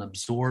soil and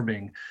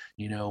absorbing,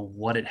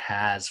 what it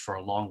has for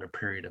a longer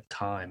period of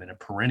time in a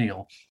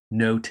perennial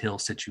no-till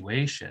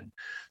situation.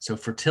 So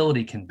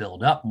fertility can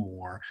build up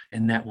more,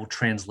 and that will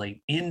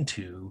translate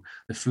into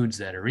the foods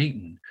that are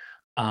eaten.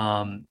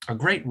 A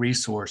great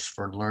resource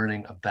for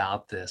learning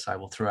about this, I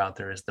will throw out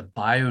there, is the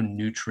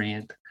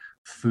Bionutrient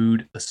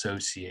Food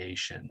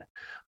Association,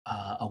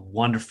 a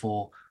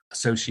wonderful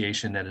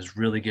association that is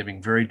really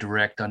giving very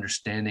direct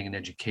understanding and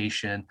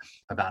education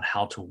about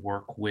how to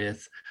work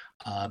with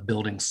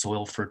building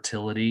soil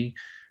fertility,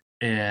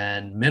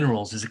 and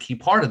minerals is a key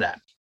part of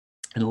that.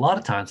 And a lot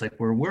of times, like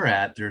where we're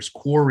at, there's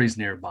quarries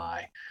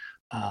nearby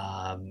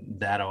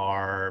that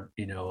are,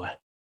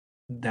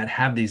 that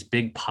have these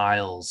big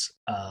piles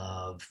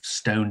of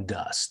stone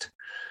dust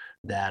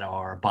that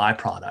are a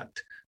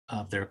byproduct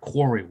of their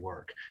quarry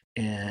work.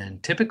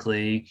 And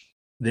typically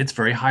it's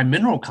very high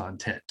mineral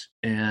content,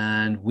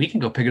 and we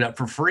can go pick it up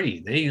for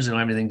free. They usually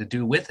don't have anything to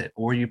do with it,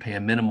 or you pay a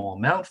minimal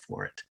amount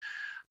for it.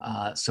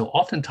 So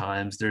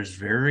oftentimes there's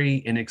very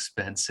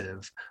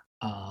inexpensive,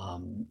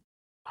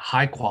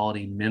 high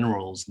quality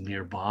minerals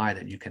nearby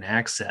that you can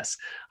access.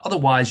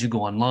 Otherwise, you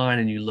go online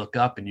and you look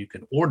up and you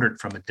can order it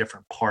from a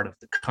different part of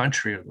the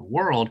country or the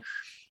world,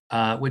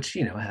 which,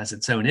 has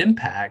its own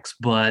impacts.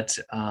 But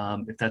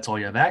if that's all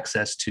you have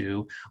access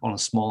to on a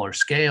smaller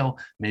scale,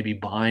 maybe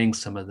buying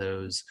some of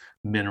those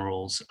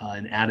minerals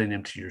and adding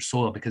them to your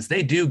soil, because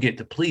they do get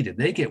depleted.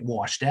 They get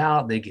washed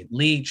out, they get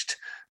leached,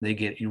 they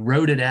get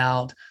eroded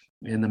out.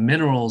 And the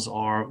minerals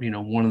are,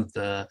 one of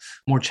the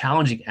more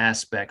challenging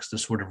aspects to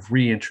sort of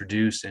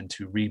reintroduce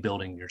into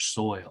rebuilding your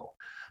soil,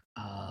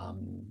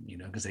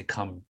 because they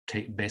come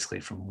basically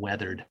from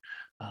weathered,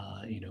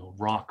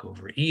 rock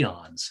over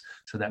eons.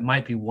 So that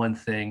might be one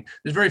thing.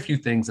 There's very few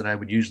things that I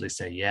would usually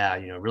say,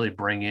 really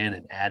bring in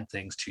and add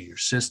things to your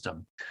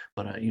system.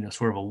 But,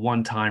 sort of a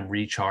one-time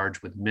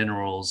recharge with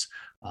minerals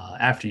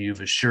after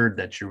you've assured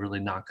that you're really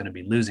not going to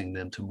be losing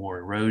them to more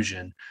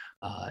erosion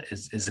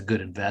is a good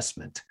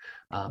investment.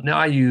 Now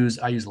I use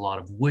a lot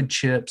of wood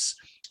chips.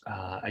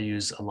 I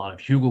use a lot of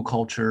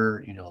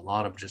hugelkultur, a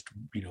lot of just,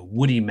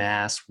 woody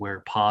mass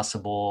where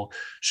possible,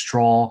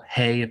 straw,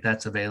 hay, if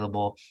that's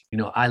available.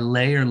 I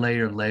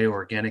layer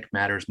organic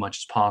matter as much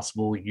as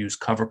possible. Use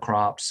cover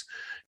crops,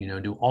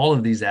 do all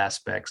of these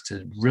aspects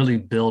to really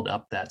build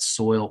up that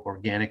soil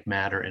organic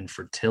matter and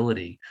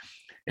fertility.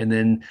 And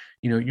then,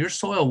 your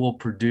soil will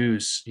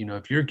produce,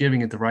 if you're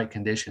giving it the right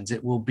conditions,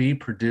 it will be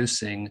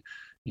producing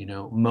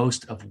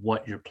most of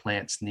what your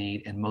plants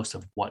need and most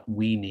of what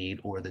we need,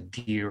 or the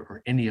deer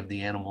or any of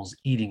the animals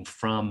eating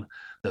from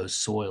those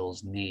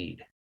soils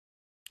need.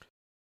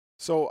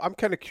 So I'm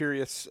kind of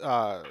curious.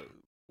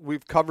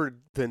 We've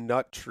covered the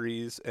nut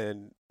trees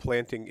and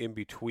planting in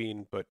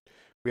between, but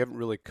we haven't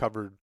really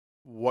covered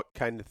what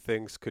kind of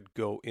things could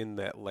go in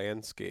that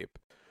landscape.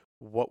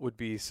 What would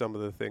be some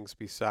of the things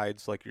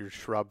besides like your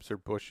shrubs or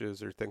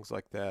bushes or things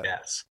like that?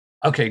 Yes.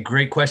 Okay,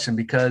 great question.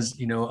 Because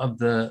of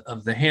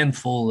the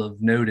handful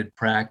of noted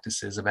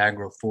practices of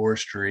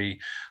agroforestry,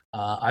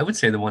 I would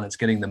say the one that's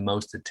getting the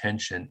most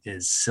attention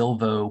is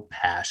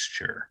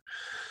silvopasture.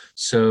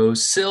 So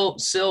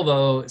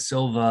silva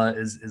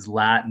is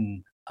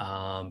Latin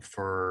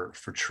for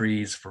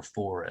trees, for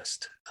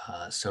forest.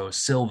 So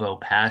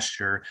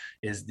silvopasture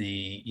is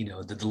the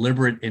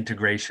deliberate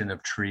integration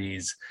of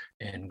trees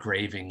and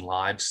grazing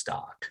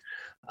livestock,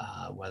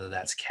 whether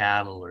that's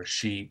cattle or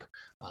sheep.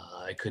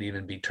 It could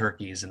even be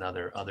turkeys and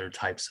other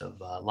types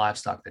of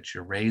livestock that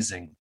you're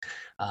raising.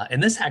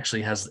 And this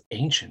actually has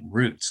ancient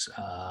roots.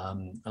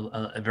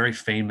 A very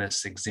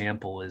famous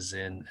example is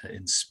in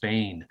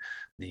Spain,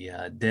 the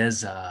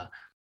Deza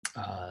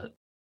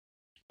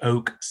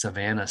oak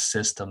savanna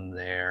system.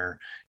 There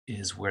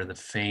is where the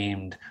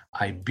famed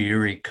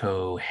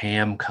Iberico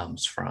ham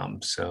comes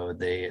from. So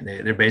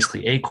they're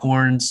basically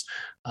acorns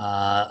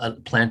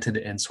planted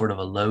in sort of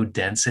a low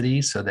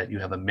density, so that you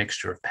have a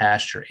mixture of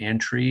pasture and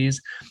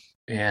trees.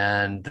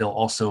 And they'll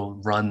also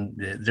run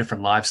the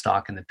different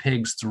livestock and the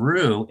pigs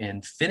through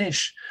and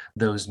finish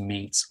those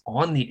meats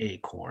on the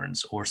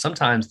acorns, or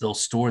sometimes they'll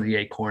store the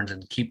acorns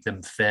and keep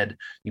them fed,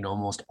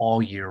 almost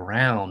all year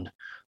round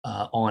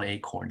on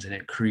acorns. And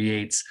it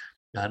creates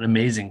an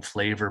amazing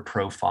flavor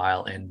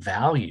profile and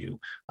value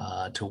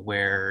to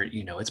where,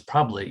 it's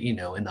probably,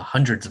 in the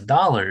hundreds of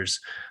dollars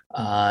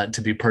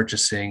to be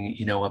purchasing,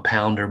 a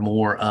pound or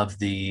more of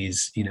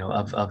these,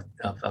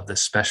 of the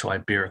special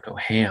Iberico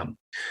ham.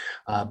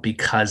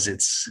 Because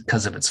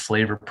of its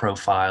flavor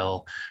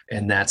profile,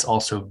 and that's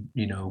also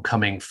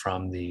coming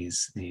from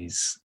these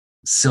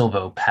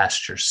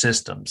silvopasture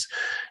systems.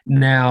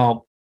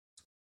 Now,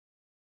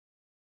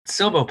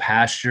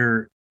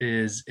 silvopasture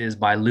is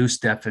by loose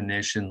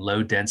definition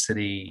low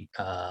density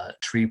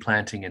tree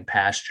planting and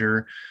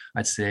pasture.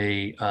 I'd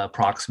say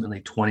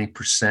approximately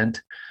 20%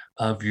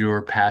 of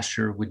your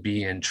pasture would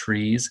be in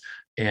trees.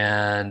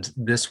 And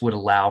this would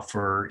allow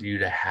for you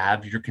to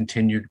have your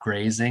continued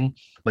grazing,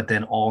 but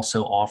then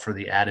also offer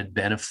the added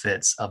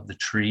benefits of the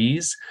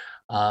trees,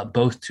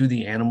 both to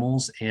the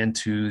animals and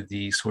to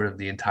the sort of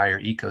the entire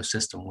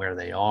ecosystem where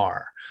they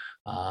are.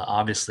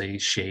 Obviously,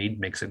 shade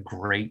makes a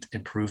great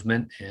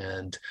improvement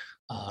and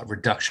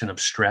reduction of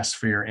stress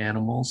for your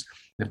animals.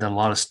 They've done a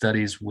lot of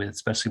studies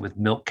especially with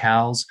milk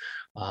cows,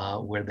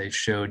 where they've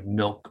showed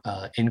milk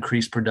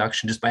increased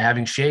production just by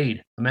having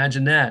shade.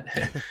 Imagine that.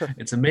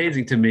 It's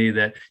amazing to me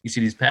that you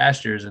see these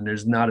pastures and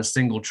there's not a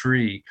single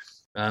tree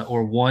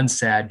or one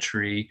sad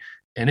tree.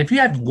 And if you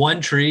have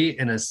one tree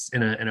in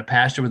a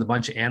pasture with a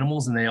bunch of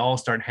animals and they all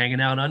start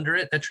hanging out under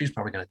it, that tree's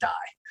probably going to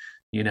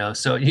die.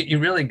 So you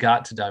really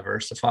got to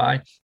diversify.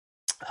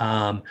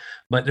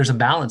 But there's a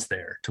balance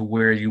there to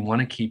where you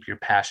want to keep your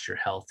pasture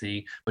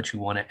healthy, but you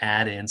want to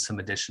add in some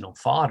additional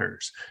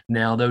fodders.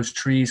 Now, those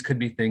trees could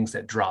be things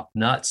that drop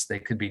nuts. They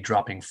could be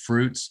dropping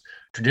fruits.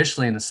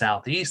 Traditionally in the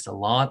Southeast, a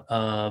lot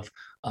of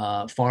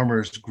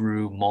farmers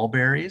grew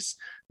mulberries.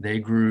 They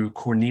grew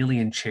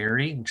Cornelian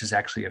cherry, which is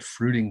actually a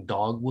fruiting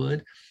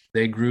dogwood.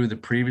 They grew the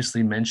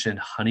previously mentioned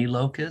honey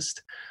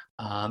locust.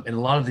 And a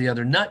lot of the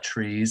other nut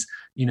trees,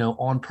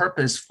 on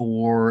purpose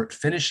for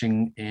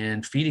finishing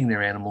and feeding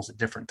their animals at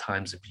different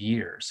times of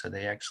year. So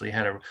they actually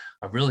had a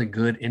really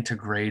good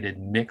integrated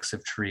mix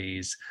of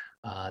trees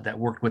that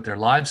worked with their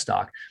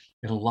livestock.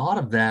 And a lot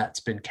of that's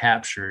been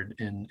captured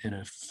in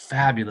a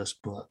fabulous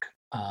book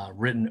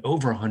written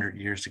over 100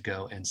 years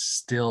ago and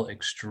still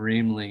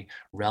extremely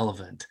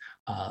relevant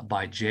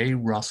by J.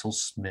 Russell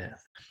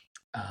Smith.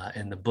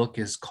 And the book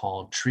is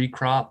called Tree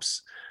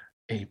Crops,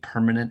 A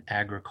Permanent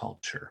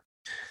Agriculture.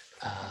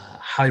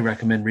 Highly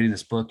recommend reading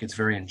this book. It's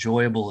very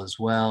enjoyable as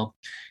well.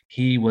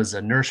 He was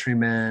a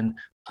nurseryman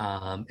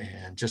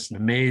and just an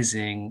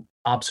amazing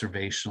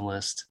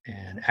observationalist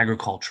and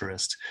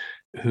agriculturist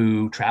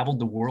who traveled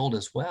the world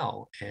as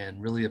well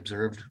and really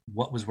observed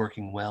what was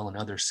working well in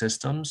other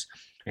systems,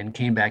 and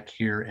came back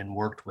here and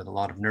worked with a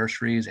lot of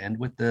nurseries and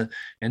with the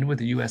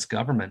U.S.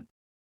 government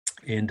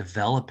in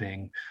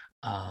developing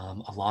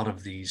a lot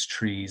of these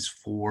trees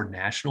for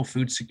national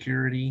food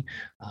security,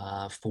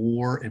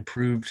 for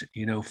improved,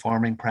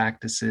 farming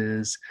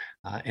practices.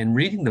 And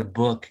reading the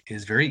book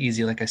is very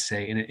easy, like I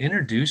say, and it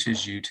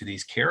introduces you to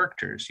these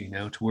characters,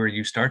 to where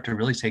you start to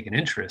really take an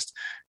interest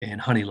in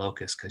honey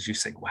locust, because you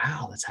say,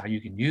 wow, that's how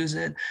you can use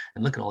it.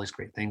 And look at all these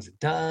great things it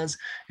does.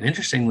 And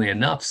interestingly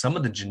enough, some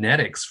of the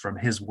genetics from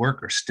his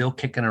work are still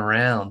kicking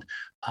around.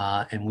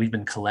 And we've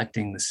been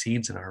collecting the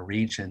seeds in our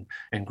region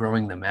and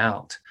growing them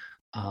out.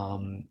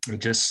 I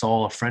just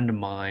saw a friend of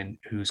mine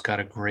who's got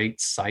a great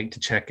site to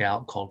check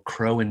out called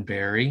Crow and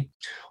Berry,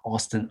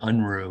 Austin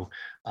Unruh.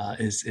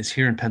 is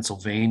here in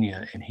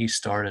Pennsylvania, and he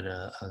started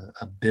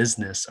a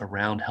business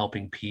around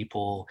helping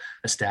people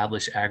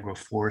establish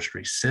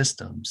agroforestry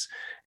systems.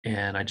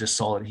 And I just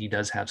saw that he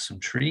does have some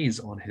trees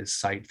on his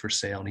site for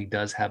sale, and he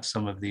does have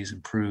some of these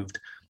improved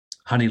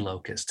honey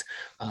locust.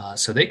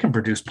 So they can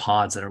produce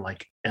pods that are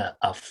like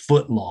a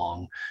foot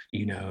long,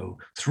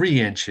 3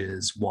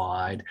 inches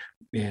wide,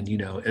 and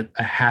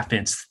a half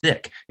inch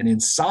thick. And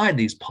inside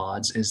these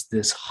pods is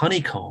this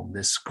honeycomb,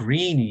 this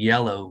green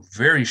yellow,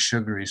 very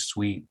sugary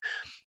sweet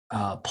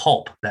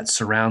pulp that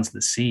surrounds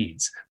the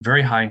seeds,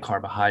 very high in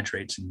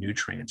carbohydrates and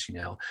nutrients.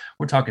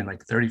 We're talking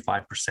like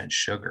 35%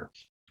 sugar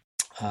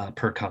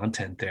per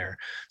content there.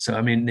 So,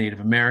 Native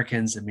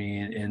Americans,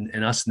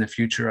 and us in the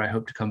future, I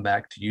hope to come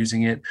back to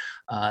using it.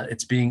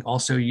 It's being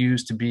also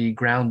used to be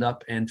ground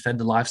up and fed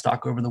to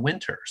livestock over the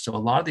winter. So a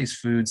lot of these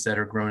foods that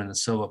are grown in the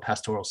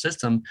silvopastoral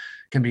system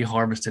can be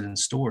harvested and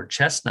stored.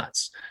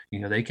 Chestnuts,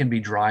 they can be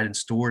dried and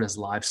stored as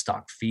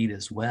livestock feed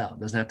as well. It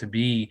doesn't have to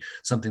be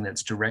something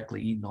that's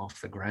directly eaten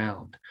off the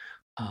ground.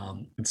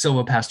 In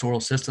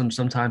silvopastoral systems,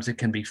 sometimes it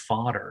can be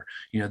fodder.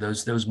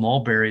 Those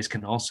mulberries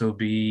can also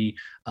be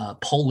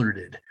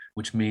pollarded,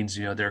 which means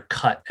they're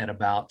cut at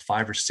about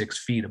 5 or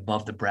 6 feet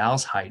above the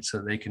browse height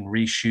so they can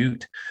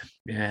reshoot.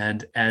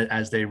 And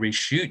as they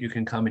reshoot, you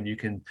can come and you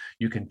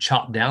can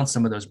chop down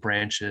some of those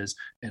branches.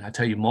 And I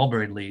tell you,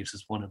 mulberry leaves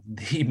is one of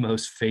the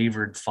most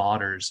favored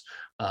fodders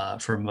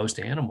for most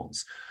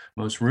animals.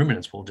 Most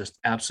ruminants will just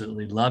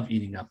absolutely love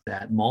eating up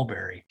that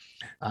mulberry.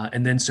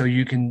 And then so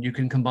you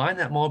can combine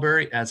that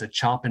mulberry as a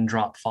chop and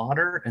drop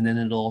fodder, and then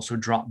it'll also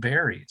drop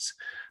berries.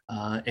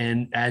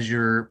 And as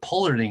you're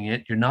pollarding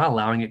it, you're not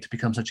allowing it to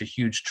become such a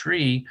huge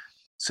tree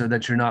so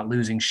that you're not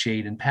losing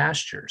shade and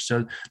pasture.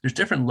 So there's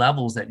different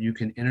levels that you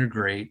can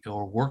integrate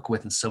or work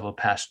with in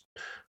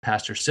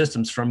silvopasture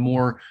systems, from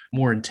more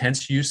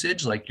intense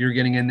usage, like you're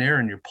getting in there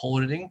and you're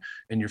pollarding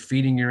and you're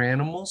feeding your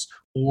animals,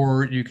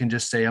 or you can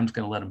just say, I'm just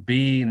going to let them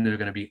be, and there are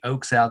going to be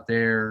oaks out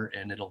there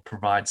and it'll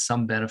provide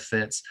some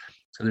benefits.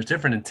 So there's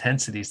different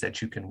intensities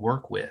that you can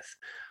work with.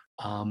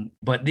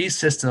 But these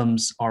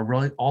systems are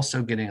really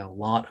also getting a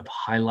lot of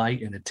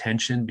highlight and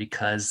attention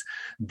because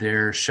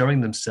they're showing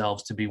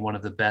themselves to be one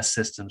of the best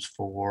systems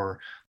for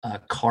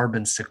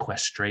carbon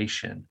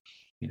sequestration.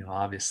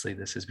 Obviously,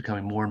 this is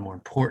becoming more and more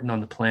important on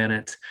the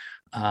planet.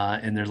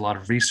 And there's a lot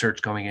of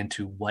research going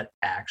into what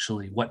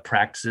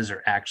practices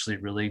are actually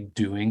really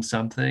doing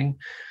something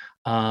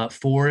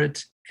for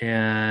it.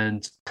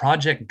 And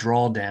Project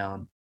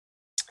Drawdown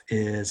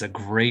is a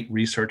great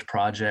research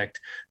project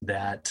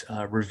that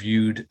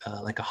reviewed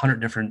like 100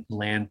 different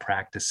land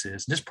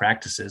practices, just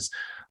practices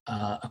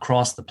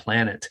across the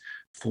planet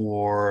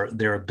for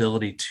their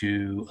ability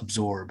to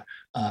absorb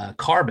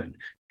carbon.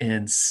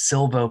 And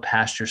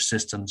silvopasture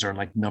systems are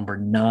like number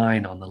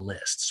 9 on the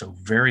list, so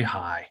very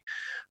high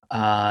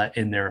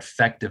in their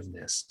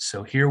effectiveness.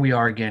 So here we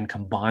are again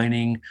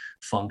combining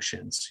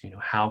functions.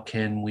 How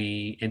can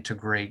we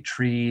integrate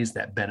trees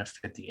that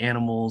benefit the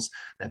animals,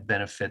 that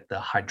benefit the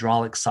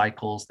hydraulic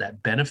cycles,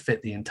 that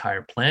benefit the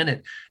entire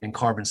planet in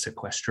carbon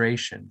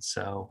sequestration?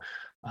 So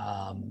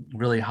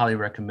really highly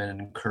recommend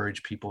and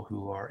encourage people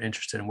who are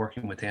interested in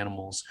working with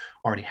animals,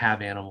 already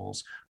have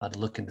animals, to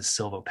look into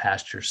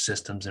silvopasture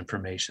systems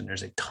information.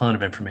 There's a ton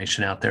of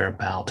information out there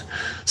about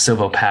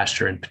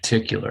silvopasture in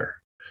particular.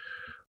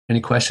 Any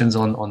questions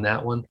on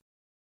that one?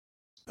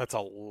 That's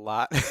a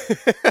lot,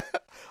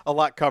 a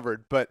lot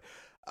covered. But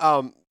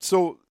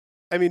so,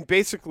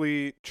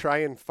 basically try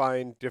and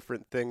find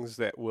different things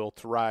that will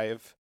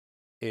thrive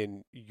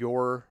in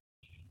your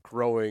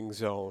growing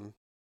zone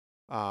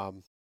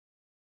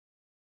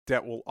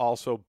that will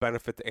also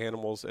benefit the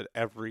animals at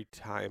every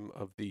time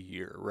of the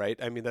year, right?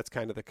 That's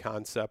kind of the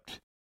concept.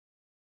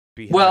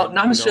 Well,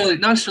 not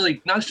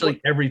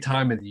necessarily every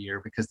time of the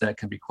year, because that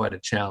can be quite a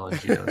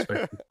challenge,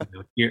 especially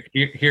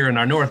here in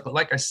our north. But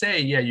like I say,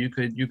 yeah, you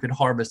could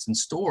harvest and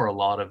store a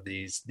lot of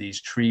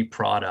these tree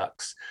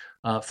products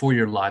for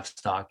your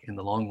livestock in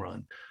the long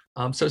run.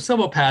 So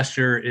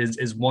silvopasture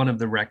is one of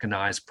the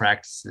recognized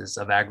practices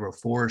of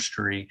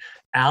agroforestry.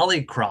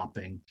 Alley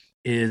cropping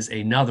is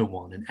another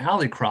one. And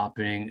alley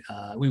cropping,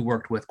 we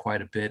worked with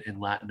quite a bit in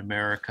Latin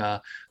America.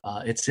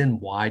 It's in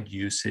wide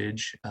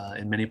usage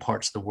in many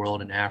parts of the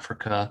world, in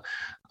Africa.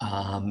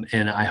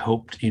 And I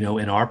hope,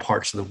 in our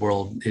parts of the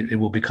world, it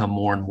will become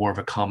more and more of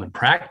a common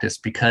practice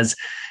because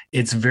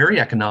it's very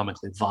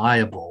economically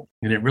viable.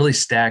 And it really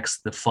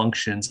stacks the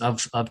functions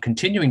of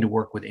continuing to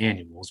work with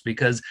animals,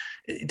 because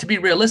to be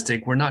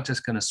realistic, we're not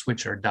just going to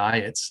switch our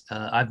diets.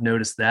 I've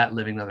noticed that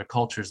living in other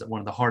cultures, that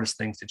one of the hardest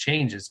things to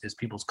change is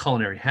people's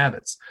culinary habits.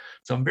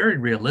 So I'm very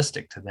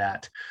realistic to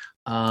that.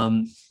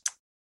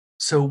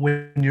 So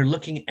when you're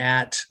looking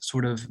at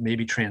sort of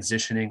maybe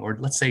transitioning, or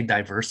let's say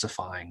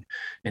diversifying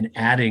and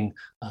adding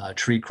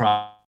tree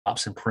crops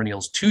crops and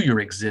perennials to your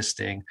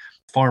existing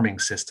farming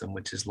system,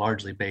 which is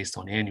largely based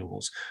on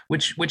annuals,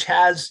 which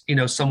has,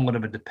 somewhat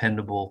of a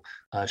dependable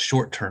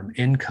short-term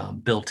income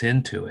built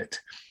into it,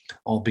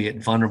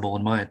 albeit vulnerable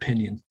in my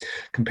opinion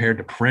compared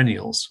to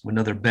perennials.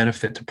 Another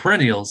benefit to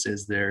perennials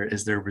is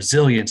their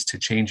resilience to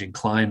changing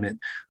climate,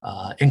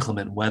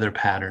 inclement weather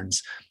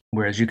patterns,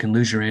 whereas you can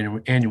lose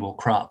your annual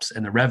crops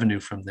and the revenue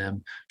from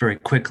them very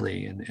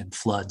quickly in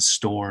floods,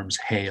 storms,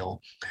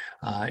 hail.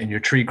 And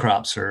your tree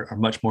crops are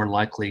much more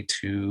likely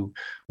to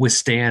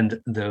withstand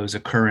those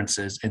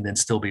occurrences and then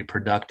still be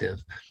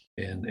productive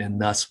and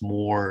thus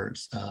more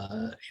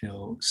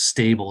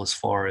stable as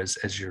far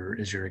as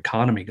your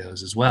economy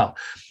goes as well.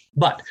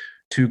 But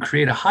to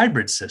create a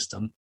hybrid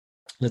system,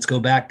 let's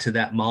go back to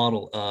that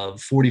model of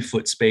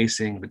 40-foot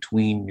spacing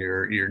between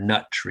your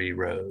nut tree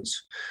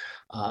rows.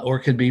 Or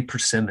it could be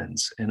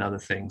persimmons and other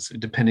things,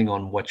 depending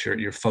on what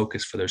your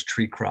focus for those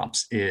tree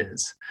crops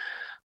is.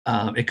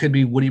 It could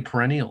be woody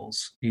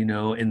perennials,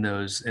 in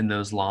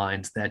those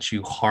lines that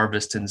you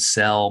harvest and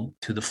sell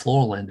to the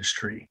floral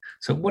industry.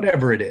 So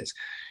whatever it is,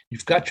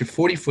 you've got your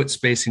 40-foot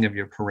spacing of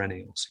your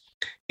perennials.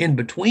 In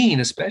between,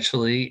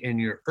 especially in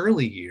your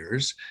early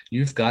years,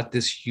 you've got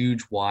this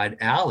huge wide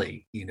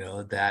alley,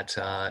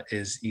 that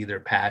is either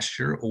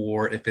pasture,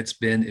 or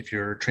if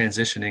you're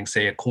transitioning,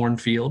 say, a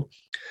cornfield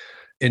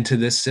into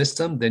this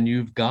system, then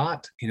you've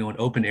got, an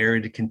open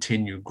area to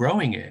continue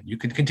growing in. You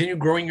could continue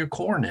growing your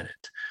corn in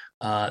it,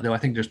 though I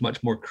think there's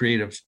much more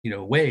creative,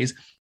 ways.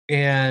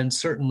 And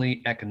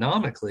certainly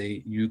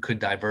economically, you could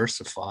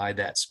diversify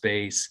that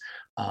space.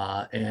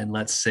 And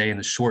let's say in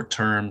the short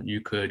term,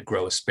 you could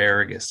grow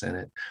asparagus in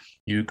it.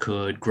 You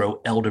could grow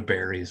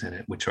elderberries in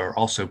it, which are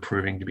also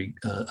proving to be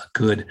a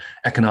good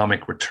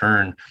economic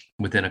return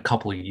within a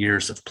couple of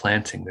years of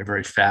planting. They're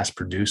very fast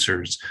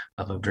producers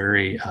of a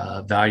very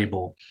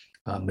valuable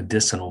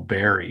medicinal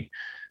berry.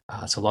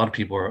 So a lot of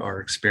people are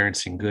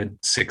experiencing good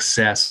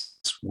success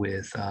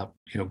with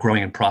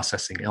growing and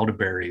processing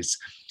elderberries.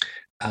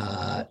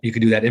 You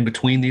could do that in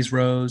between these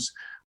rows.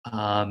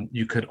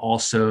 You could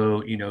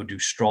also do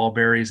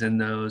strawberries in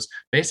those.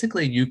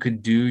 Basically, you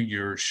could do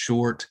your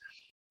short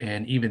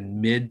and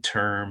even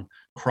midterm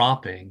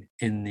cropping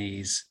in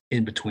these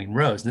in between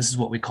rows. And this is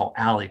what we call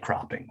alley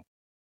cropping.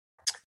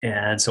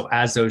 And so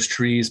as those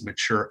trees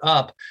mature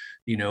up,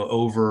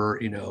 over,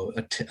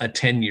 a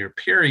 10-year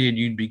period,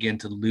 you'd begin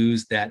to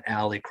lose that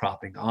alley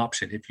cropping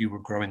option if you were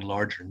growing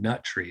larger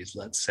nut trees,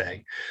 let's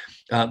say.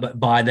 But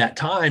by that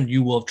time,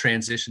 you will have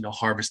transitioned to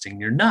harvesting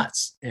your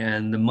nuts,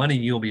 and the money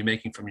you'll be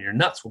making from your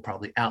nuts will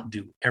probably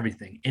outdo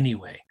everything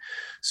anyway.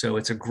 So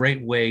it's a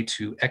great way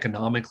to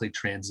economically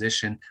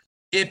transition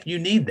if you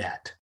need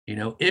that.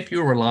 If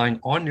you're relying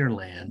on your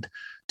land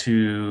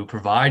to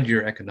provide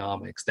your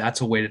economics,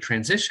 that's a way to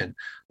transition.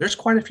 There's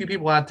quite a few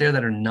people out there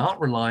that are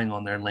not relying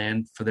on their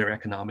land for their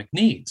economic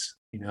needs.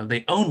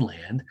 They own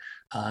land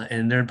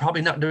and they're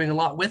probably not doing a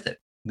lot with it.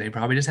 They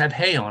probably just have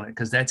hay on it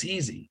because that's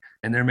easy,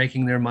 and they're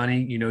making their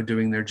money,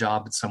 doing their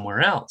job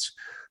somewhere else.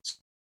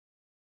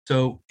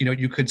 So,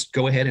 you could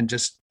go ahead and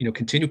just,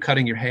 continue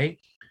cutting your hay,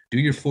 do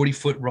your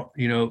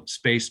 40-foot,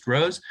 spaced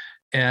rows,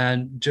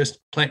 and just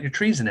plant your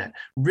trees in that.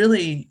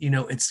 Really,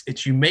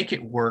 it's you make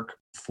it work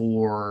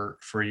for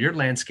your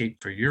landscape,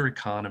 for your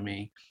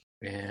economy,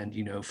 and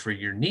for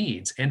your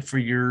needs and for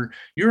your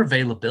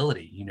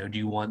availability. Do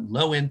you want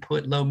low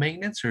input, low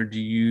maintenance, or do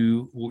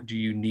you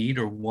need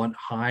or want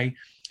high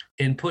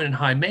input and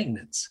high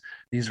maintenance?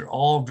 These are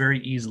all very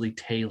easily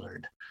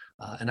tailored.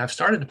 And I've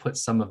started to put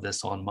some of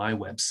this on my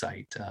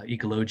website,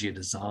 Ecologia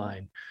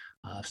Design.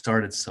 I've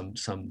started some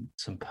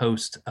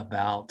posts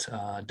about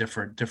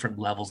different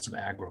levels of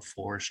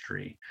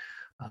agroforestry.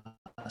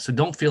 So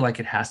don't feel like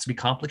it has to be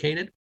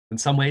complicated. In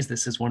some ways,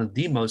 this is one of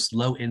the most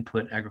low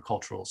input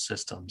agricultural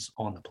systems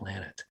on the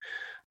planet.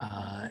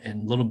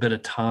 And a little bit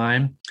of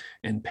time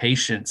and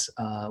patience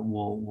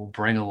will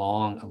bring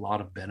along a lot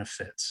of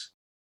benefits.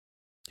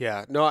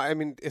 Yeah, no, I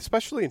mean,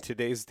 especially in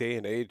today's day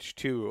and age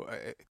too,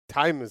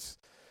 time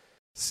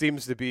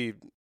seems to be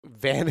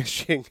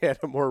vanishing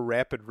at a more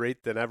rapid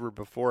rate than ever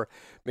before.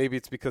 Maybe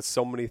it's because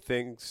so many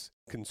things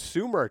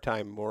consume our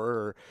time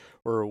more,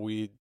 or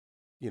we,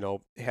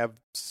 have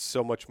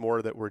so much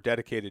more that we're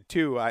dedicated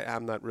to.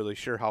 I'm not really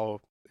sure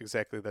how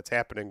exactly that's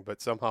happening, but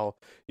somehow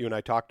you and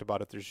I talked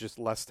about it. There's just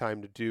less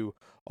time to do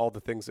all the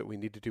things that we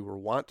need to do or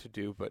want to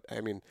do. But I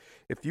mean,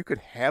 if you could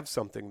have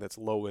something that's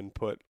low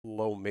input,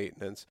 low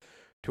maintenance,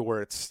 to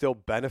where it's still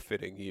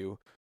benefiting you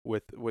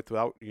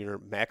without your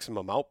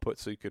maximum output,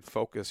 so you could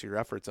focus your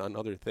efforts on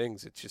other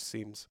things, it just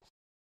seems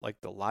like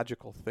the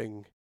logical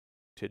thing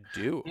to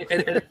do.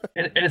 and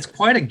it's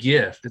quite a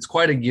gift. It's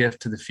quite a gift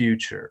to the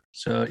future.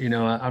 So,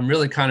 I'm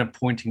really kind of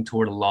pointing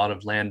toward a lot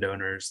of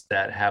landowners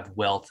that have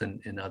wealth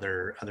in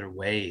other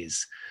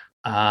ways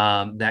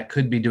that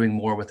could be doing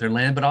more with their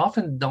land, but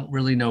often don't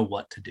really know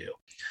what to do.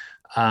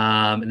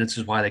 And this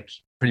is why they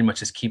pretty much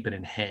just keep it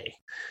in hay.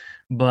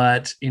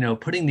 But,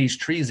 putting these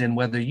trees in,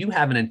 whether you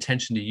have an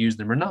intention to use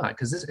them or not,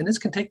 because this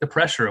can take the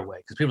pressure away,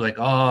 because people are like,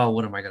 oh,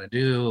 what am I going to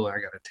do? I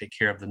got to take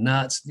care of the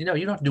nuts. You don't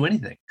have to do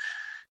anything.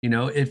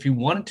 If you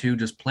wanted to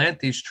just plant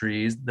these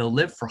trees, they'll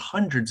live for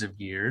hundreds of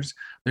years.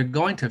 They're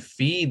going to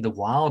feed the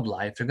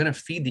wildlife. They're going to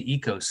feed the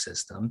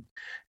ecosystem.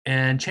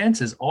 And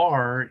chances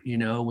are,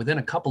 within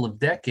a couple of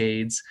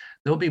decades,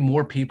 there'll be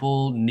more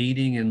people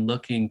needing and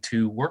looking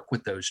to work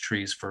with those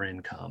trees for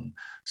income.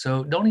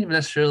 So don't even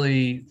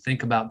necessarily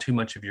think about too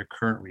much of your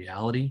current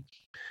reality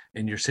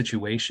and your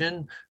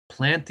situation.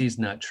 Plant these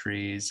nut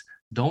trees.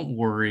 Don't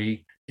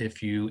worry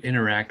if you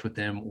interact with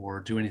them or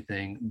do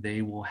anything.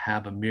 They will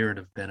have a myriad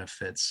of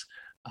benefits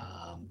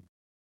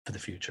for the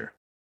future.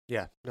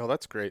 Yeah, no,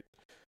 that's great.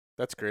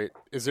 That's great.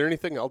 Is there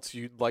anything else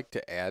you'd like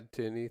to add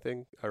to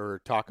anything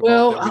or talk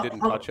about that we didn't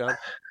touch on?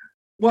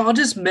 Well, I'll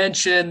just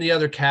mention the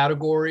other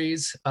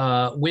categories.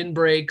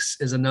 Windbreaks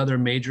is another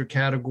major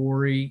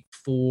category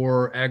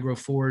for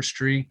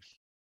agroforestry.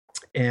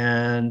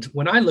 And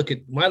when I look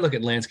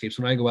at landscapes,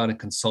 when I go out and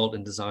consult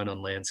and design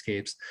on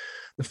landscapes,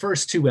 the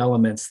first two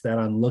elements that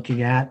I'm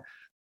looking at,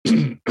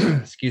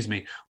 excuse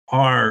me,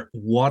 are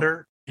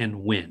water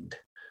and wind.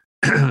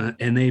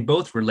 And they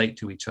both relate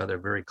to each other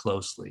very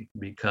closely,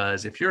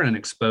 because if you're in an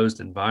exposed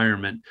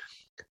environment,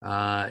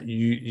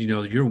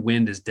 your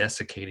wind is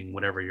desiccating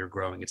whatever you're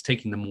growing. It's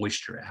taking the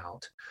moisture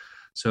out.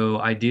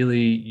 So ideally,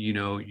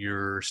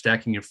 you're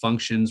stacking your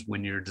functions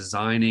when you're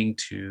designing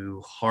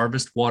to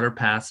harvest water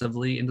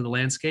passively into the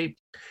landscape,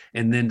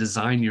 and then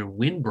design your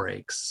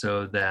windbreaks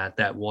so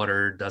that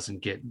water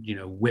doesn't get,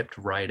 whipped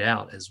right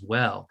out as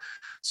well.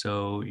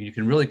 So you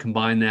can really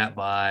combine that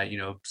by,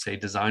 say,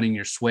 designing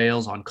your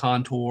swales on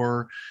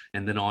contour,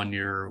 and then on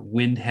your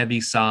wind heavy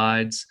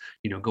sides,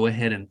 go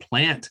ahead and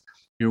plant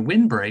your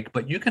windbreak.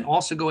 But you can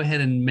also go ahead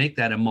and make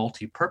that a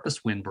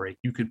multi-purpose windbreak.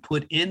 You could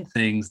put in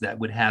things that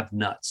would have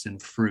nuts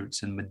and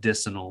fruits and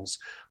medicinals,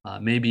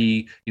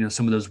 maybe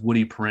some of those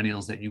woody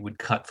perennials that you would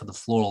cut for the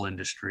floral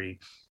industry,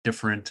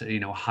 different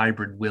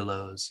hybrid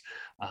willows,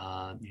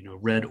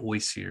 red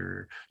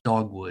osier,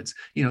 dogwoods.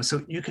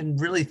 So you can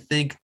really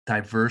think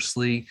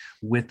diversely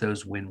with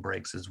those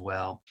windbreaks as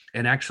well,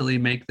 and actually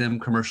make them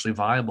commercially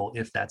viable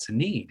if that's a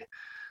need.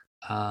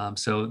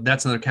 So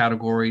that's another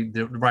category.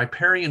 The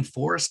riparian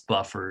forest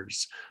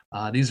buffers.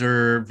 These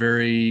are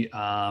very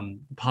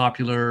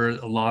popular.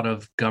 A lot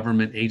of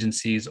government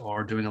agencies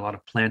are doing a lot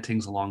of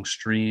plantings along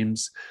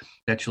streams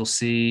that you'll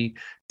see.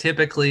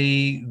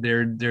 Typically,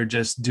 they're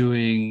just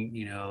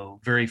doing,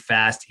 very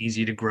fast,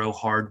 easy to grow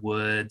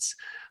hardwoods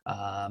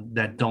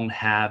that don't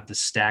have the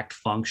stacked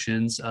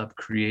functions of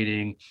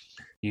creating,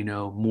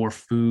 more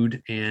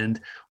food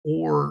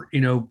or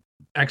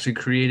actually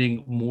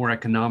creating more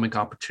economic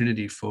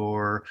opportunity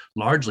for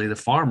largely the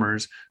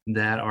farmers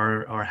that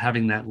are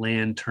having that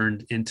land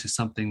turned into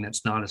something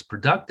that's not as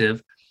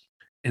productive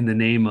in the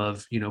name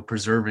of,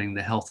 preserving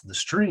the health of the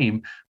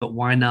stream. But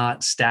why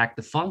not stack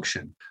the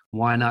function?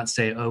 Why not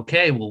say,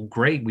 okay, well,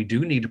 great, we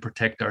do need to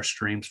protect our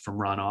streams from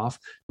runoff.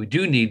 We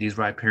do need these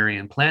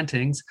riparian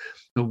plantings,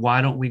 but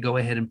why don't we go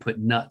ahead and put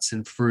nuts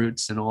and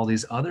fruits and all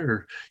these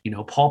other,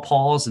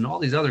 pawpaws and all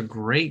these other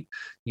great,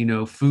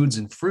 foods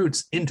and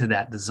fruits into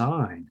that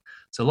design?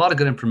 So a lot of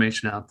good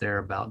information out there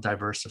about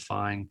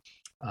diversifying,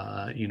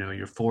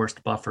 your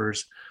forest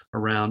buffers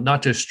around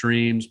not just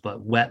streams,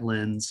 but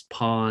wetlands,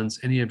 ponds,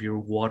 any of your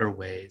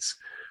waterways.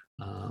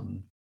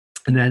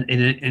 And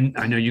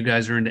I know you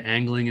guys are into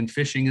angling and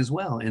fishing as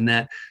well, and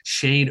that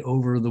shade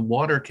over the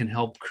water can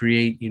help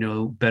create,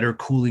 better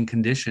cooling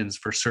conditions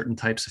for certain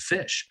types of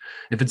fish.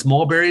 If it's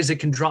mulberries, it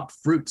can drop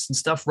fruits and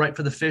stuff right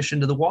for the fish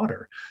into the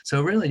water.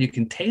 So really, you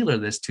can tailor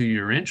this to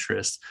your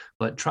interests,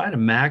 but try to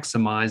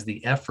maximize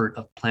the effort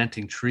of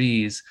planting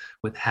trees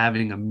with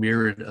having a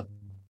myriad of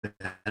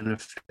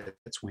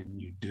benefits when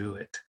you do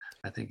it.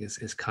 I think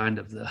is kind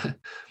of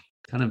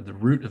the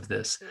root of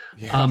this.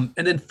 Yeah.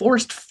 And then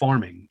forest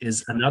farming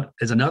is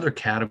another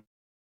category.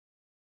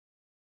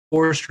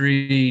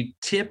 Forestry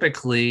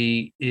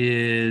typically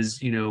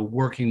is,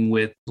 working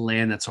with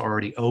land that's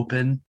already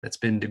open, that's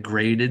been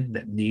degraded,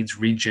 that needs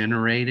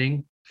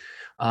regenerating.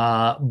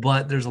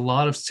 But there's a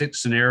lot of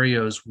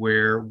scenarios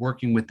where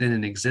working within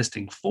an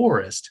existing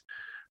forest,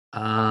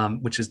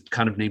 which is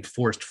kind of named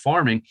forest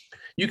farming,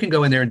 you can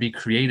go in there and be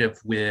creative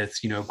with,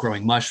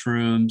 growing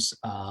mushrooms,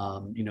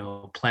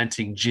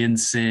 planting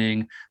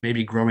ginseng,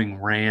 maybe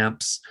growing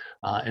ramps,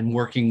 and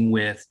working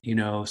with,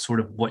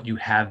 sort of what you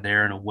have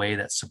there in a way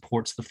that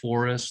supports the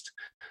forest.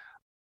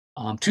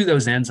 To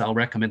those ends, I'll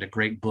recommend a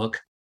great book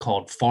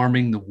called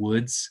Farming the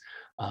Woods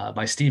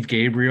by Steve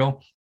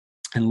Gabriel.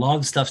 And a lot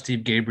of the stuff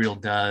Steve Gabriel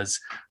does,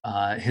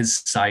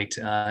 his site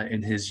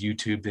and his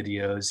YouTube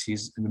videos,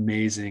 he's an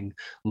amazing,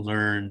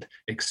 learned,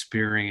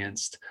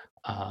 experienced,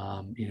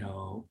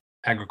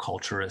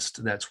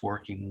 agriculturist that's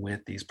working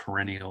with these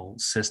perennial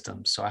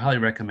systems. So I highly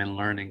recommend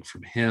learning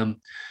from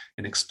him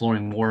and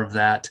exploring more of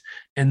that.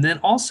 And then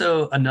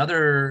also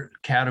another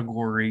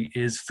category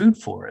is food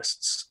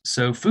forests.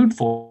 So food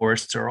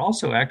forests are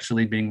also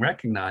actually being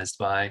recognized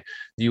by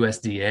the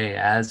USDA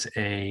as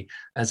a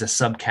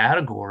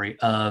subcategory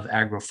of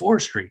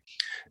agroforestry.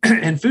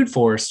 And food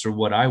forests are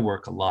what I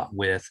work a lot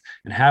with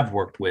and have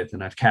worked with,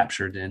 and I've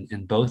captured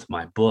in both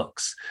my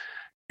books.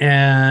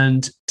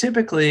 And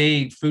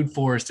typically food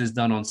forest is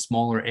done on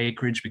smaller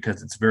acreage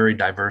because it's very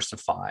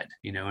diversified,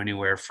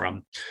 anywhere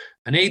from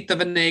an eighth of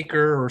an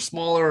acre or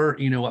smaller,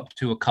 up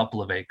to a couple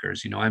of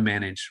acres. I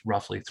manage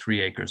roughly 3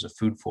 acres of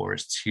food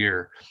forests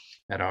here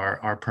at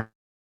our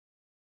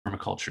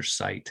permaculture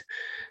site.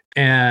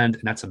 And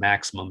that's a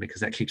maximum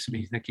because that keeps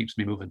me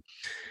moving.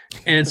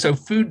 And so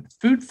food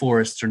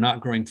forests are not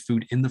growing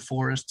food in the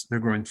forest, they're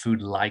growing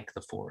food like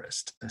the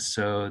forest.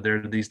 So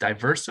they're these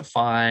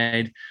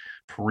diversified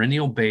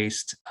perennial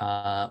based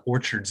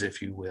orchards,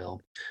 if you will,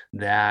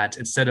 that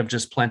instead of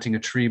just planting a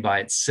tree by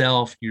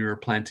itself, you're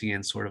planting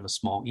in sort of a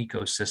small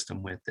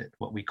ecosystem with it,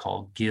 what we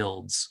call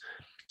guilds.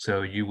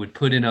 So you would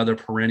put in other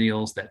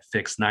perennials that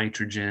fix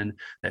nitrogen,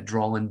 that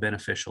draw in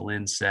beneficial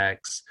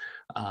insects,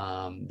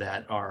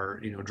 that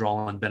are,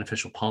 draw in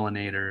beneficial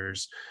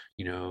pollinators,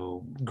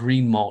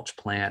 green mulch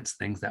plants,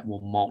 things that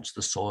will mulch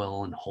the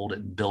soil and hold it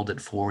and build it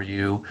for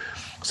you.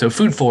 So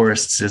food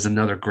forests is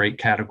another great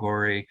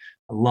category.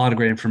 A lot of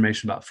great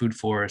information about food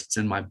forests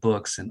in my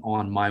books and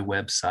on my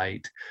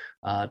website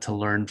to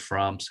learn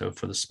from. So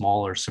for the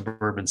smaller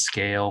suburban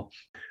scale,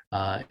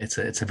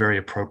 it's a very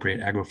appropriate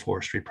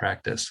agroforestry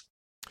practice.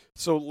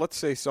 So let's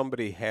say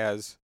somebody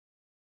has,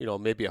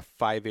 maybe a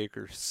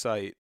 5-acre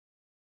site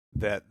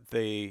that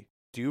they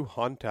do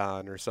hunt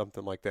on or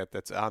something like that,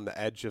 that's on the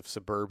edge of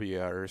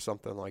suburbia or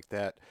something like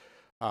that.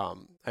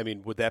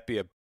 Would that be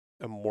a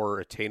more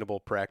attainable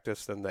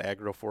practice than the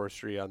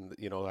agroforestry on,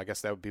 I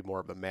guess that would be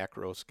more of a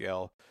macro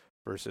scale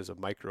versus a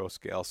micro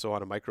scale. So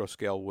on a micro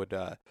scale, would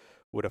a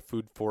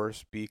food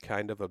forest be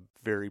kind of a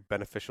very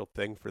beneficial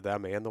thing for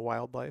them and the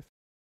wildlife?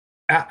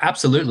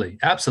 Absolutely.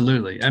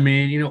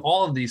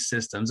 All of these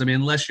systems,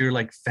 unless you're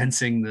like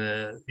fencing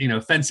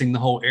the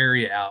whole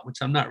area out, which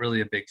I'm not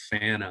really a big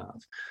fan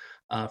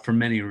of for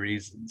many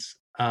reasons,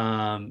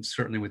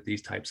 certainly with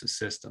these types of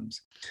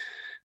systems.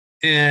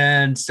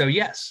 And so,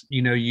 yes,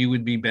 you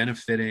would be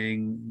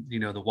benefiting,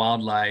 the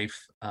wildlife,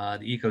 the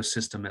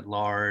ecosystem at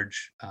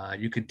large.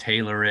 You could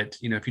tailor it.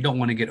 If you don't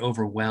want to get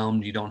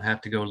overwhelmed, you don't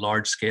have to go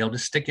large scale.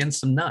 Just stick in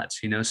some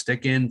nuts,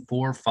 stick in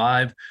 4 or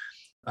 5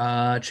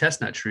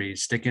 chestnut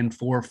trees, stick in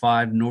 4 or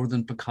 5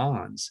 northern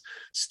pecans,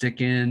 stick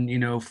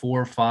in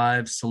 4 or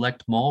 5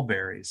 select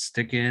mulberries,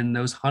 stick in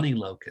those honey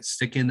locusts,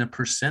 stick in the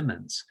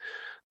persimmons.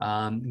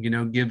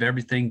 Give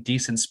everything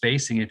decent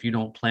spacing. If you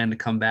don't plan to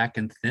come back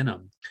and thin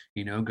them,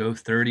 go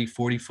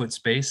 30-40 foot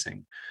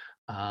spacing.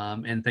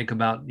 And think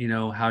about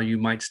how you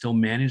might still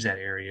manage that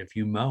area if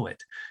you mow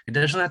it. It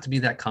doesn't have to be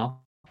that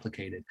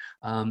complicated.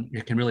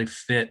 It can really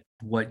fit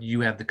what you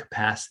have the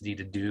capacity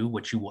to do,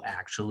 what you will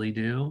actually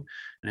do.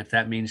 And if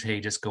that means, hey,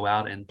 just go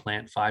out and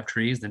plant 5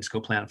 trees, then just go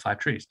plant 5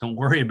 trees. Don't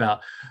worry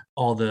about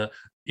all the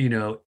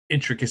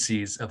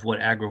intricacies of what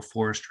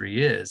agroforestry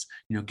is.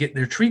 Get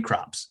their tree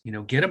crops,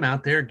 get them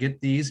out there, get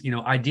these,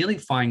 ideally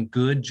find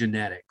good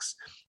genetics.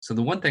 So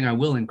the one thing I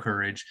will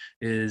encourage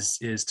is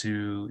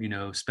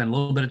to spend a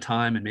little bit of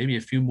time and maybe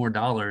a few more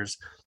dollars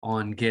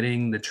on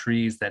getting the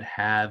trees that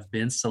have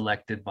been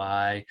selected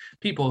by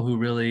people who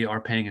really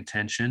are paying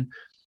attention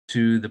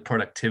to the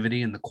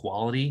productivity and the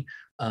quality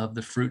of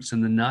the fruits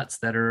and the nuts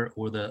that are,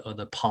 or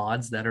the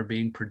pods that are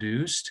being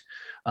produced,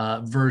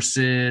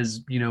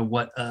 versus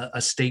what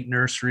a state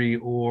nursery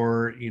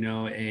or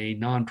a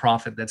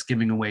nonprofit that's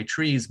giving away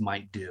trees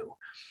might do.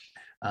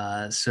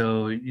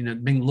 So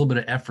being a little bit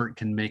of effort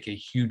can make a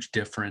huge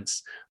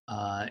difference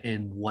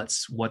in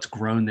what's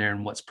grown there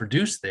and what's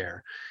produced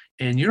there.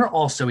 And you're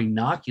also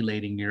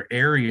inoculating your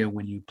area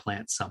when you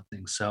plant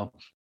something. So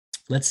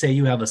let's say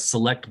you have a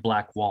select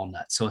black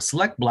walnut. So a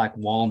select black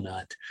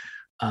walnut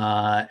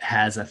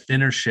has a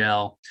thinner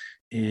shell.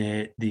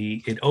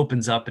 It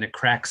opens up and it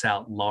cracks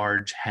out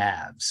large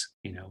halves,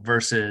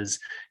 versus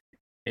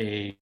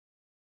an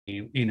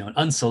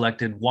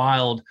unselected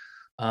wild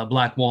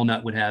black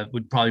walnut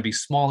would probably be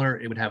smaller.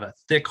 It would have a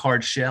thick,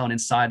 hard shell, and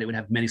inside it would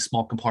have many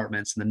small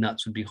compartments, and the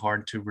nuts would be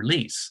hard to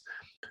release,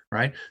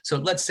 right? So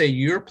let's say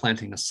you're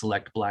planting a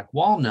select black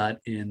walnut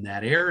in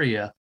that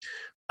area.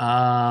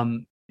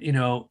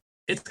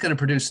 It's going to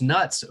produce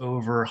nuts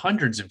over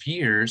hundreds of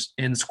years,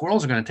 and the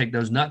squirrels are going to take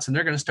those nuts and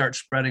they're going to start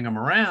spreading them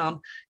around.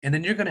 And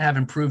then you're going to have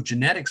improved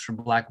genetics for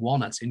black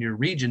walnuts in your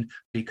region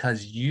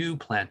because you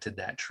planted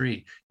that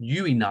tree.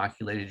 You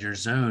inoculated your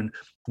zone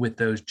with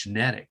those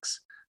genetics.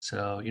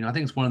 So, I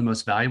think it's one of the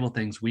most valuable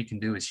things we can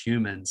do as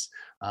humans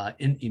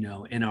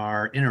in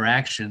our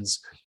interactions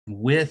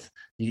with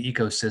the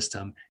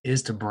ecosystem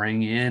is to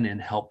bring in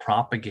and help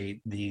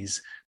propagate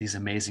these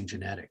amazing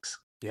genetics.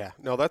 Yeah,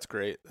 no, that's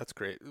great. That's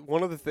great.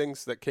 One of the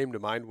things that came to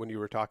mind when you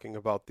were talking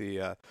about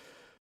the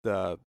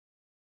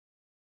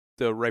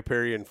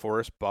riparian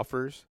forest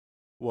buffers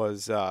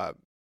was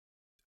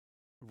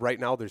right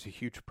now there's a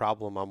huge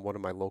problem on one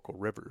of my local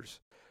rivers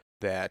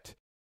that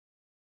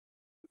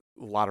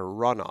a lot of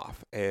runoff.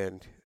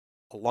 And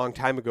a long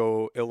time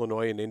ago,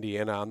 Illinois and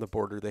Indiana on the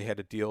border, they had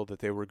a deal that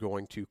they were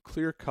going to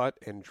clear cut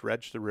and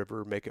dredge the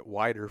river, make it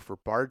wider for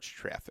barge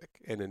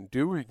traffic. And in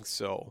doing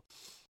so,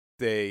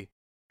 they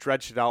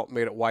dredged it out,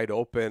 made it wide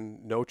open,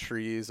 no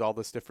trees, all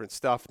this different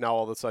stuff. Now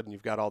all of a sudden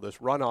you've got all this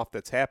runoff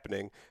that's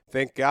happening.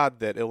 Thank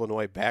God that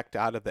Illinois backed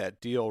out of that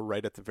deal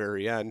right at the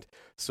very end.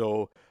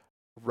 So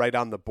right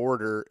on the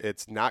border,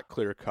 it's not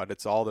clear cut.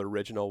 It's all the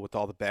original with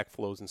all the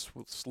backflows and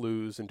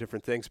sloughs and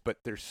different things. But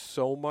there's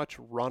so much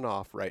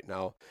runoff right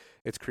now.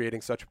 It's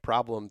creating such a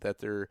problem that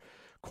their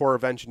Corps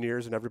of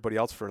Engineers and everybody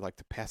else for like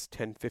the past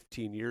 10,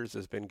 15 years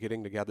has been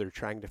getting together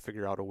trying to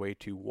figure out a way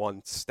to,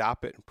 one,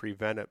 stop it and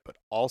prevent it, but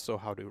also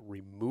how to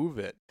remove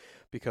it,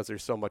 because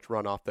there's so much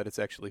runoff that it's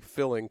actually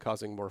filling,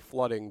 causing more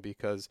flooding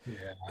because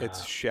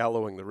it's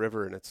shallowing the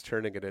river and it's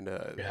turning it into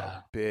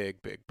a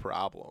big, big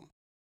problem.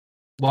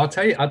 Well, I'll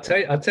tell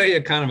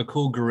you kind of a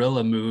cool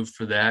guerrilla move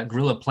for that,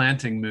 guerrilla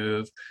planting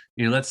move.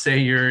 Let's say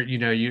you're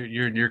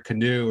in your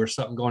canoe or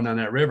something going down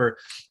that river,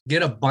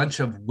 get a bunch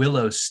of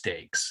willow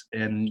stakes,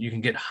 and you can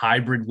get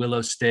hybrid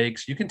willow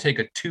stakes. You can take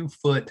a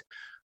 2-foot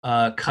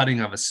cutting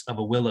of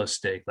a willow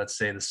stake, let's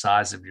say the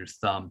size of your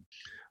thumb,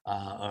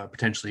 or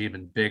potentially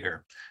even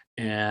bigger,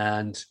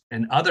 and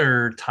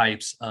other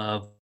types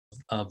of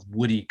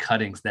woody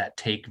cuttings that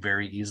take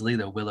very easily.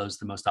 The willow's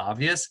the most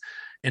obvious.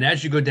 And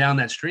as you go down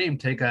that stream,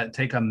 take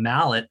a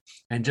mallet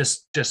and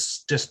just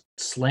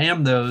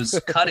slam those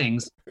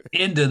cuttings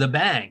into the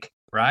bank,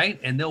 right?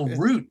 And they'll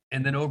root.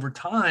 And then over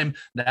time,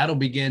 that'll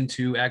begin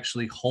to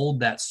actually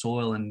hold that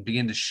soil and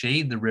begin to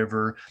shade the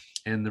river.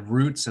 And the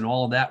roots and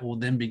all of that will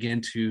then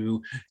begin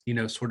to,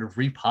 sort of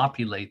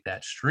repopulate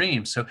that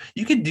stream. So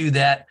you can do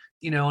that,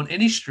 on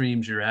any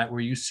streams you're at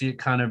where you see it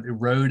kind of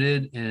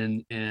eroded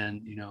and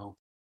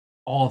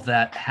all of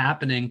that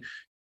happening.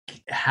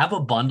 Have a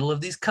bundle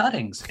of these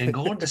cuttings and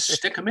go and just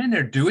stick them in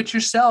there. Do it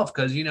yourself,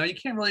 because you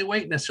can't really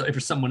wait necessarily for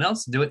someone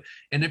else to do it.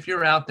 And if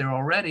you're out there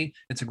already,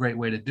 it's a great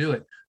way to do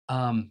it.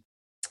 A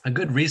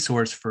good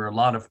resource for a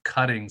lot of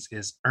cuttings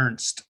is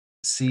Ernst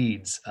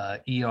Seeds,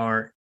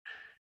 ERNST.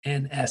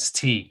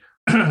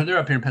 They're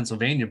up here in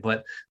Pennsylvania,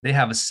 but they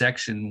have a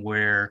section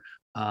where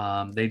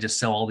they just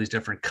sell all these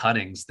different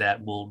cuttings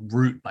that will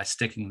root by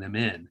sticking them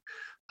in.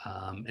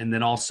 And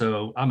then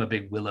also, I'm a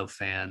big willow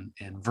fan,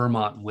 and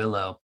Vermont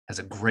Willow has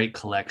a great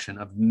collection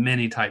of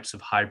many types of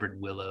hybrid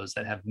willows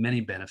that have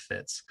many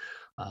benefits.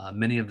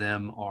 Many of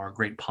them are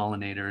great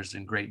pollinators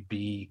and great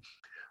bee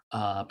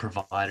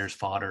providers,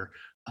 fodder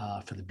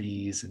for the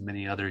bees, and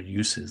many other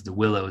uses. The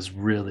willow is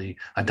really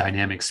a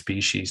dynamic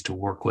species to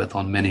work with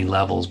on many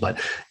levels, but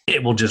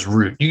it will just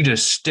root. You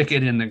just stick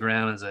it in the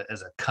ground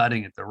as a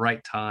cutting at the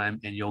right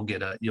time, and you'll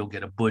get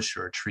a bush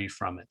or a tree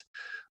from it.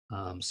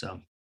 So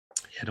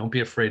don't be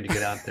afraid to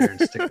get out there and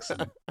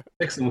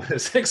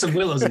stick some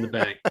willows in the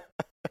bank.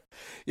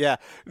 Yeah.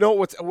 No,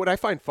 what I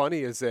find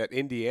funny is that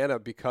Indiana,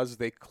 because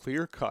they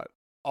clear cut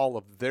all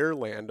of their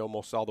land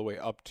almost all the way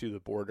up to the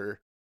border,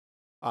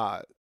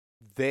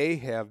 they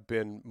have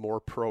been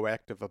more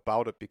proactive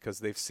about it because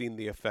they've seen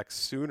the effects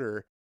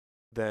sooner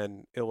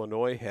than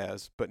Illinois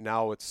has, but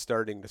now it's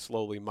starting to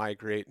slowly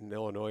migrate, and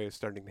Illinois is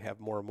starting to have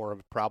more and more of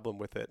a problem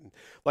with it. And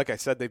like I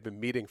said, they've been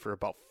meeting for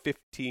about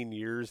 15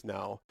 years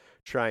now,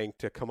 trying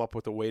to come up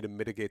with a way to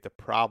mitigate the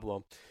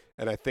problem.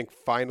 And I think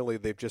finally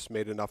they've just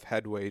made enough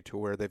headway to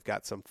where they've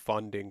got some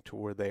funding to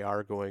where they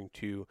are going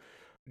to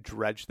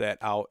dredge that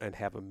out and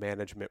have a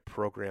management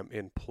program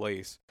in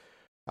place.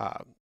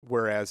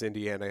 Whereas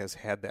Indiana has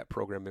had that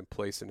program in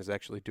place and is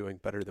actually doing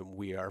better than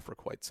we are for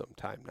quite some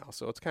time now.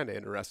 So it's kind of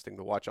interesting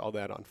to watch all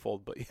that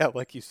unfold. But yeah,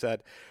 like you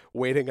said,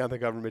 waiting on the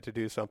government to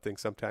do something,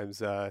 sometimes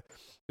the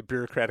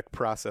bureaucratic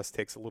process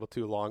takes a little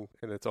too long,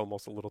 and it's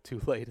almost a little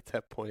too late at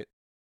that point.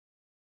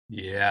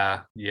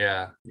 Yeah.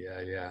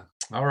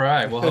 All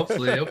right. Well,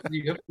 hopefully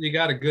you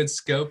got a good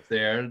scope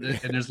there. And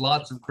there's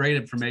lots of great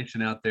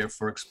information out there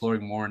for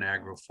exploring more in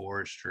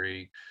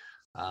agroforestry.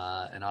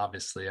 And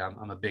obviously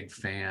I'm a big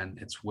fan.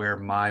 It's where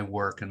my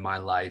work and my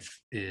life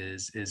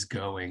is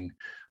going.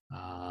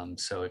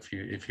 So if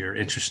you're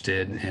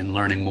interested in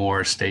learning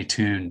more, stay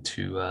tuned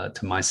to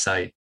my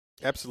site.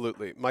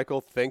 Absolutely.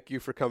 Michael, thank you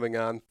for coming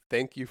on.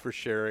 Thank you for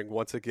sharing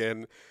once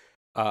again,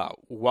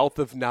 wealth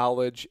of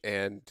knowledge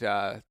and,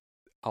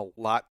 a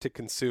lot to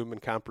consume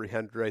and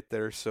comprehend right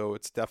there. So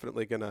it's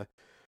definitely gonna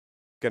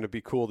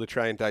be cool to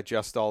try and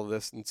digest all of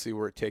this and see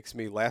where it takes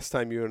me. Last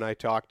time you and I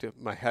talked,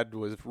 my head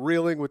was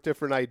reeling with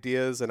different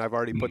ideas, and I've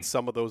already put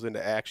some of those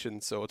into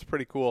action. So it's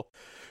pretty cool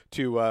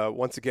to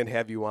once again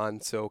have you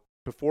on. So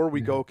before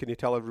we go, can you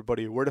tell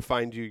everybody where to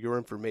find you, your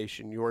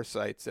information, your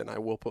sites, and I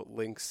will put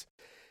links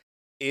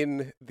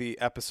in the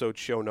episode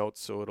show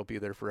notes, so it'll be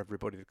there for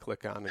everybody to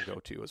click on and go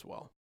to as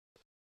well.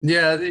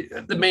 Yeah,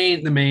 the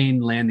main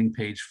landing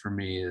page for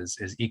me is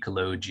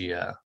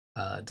Ecologia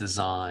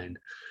Design,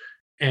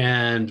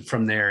 and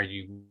from there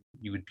you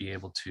would be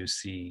able to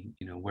see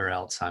where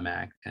else I'm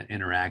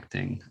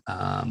interacting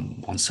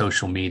on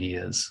social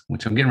medias,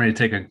 which I'm getting ready to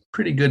take a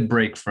pretty good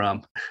break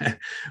from.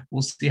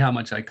 We'll see how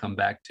much I come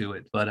back to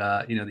it, but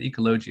the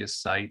Ecologia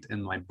site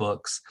and my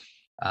books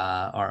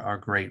are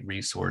great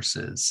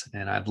resources,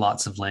 and I have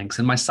lots of links,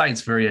 and my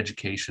site's very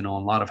educational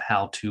and a lot of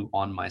how-to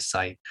on my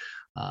site.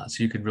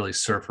 So you could really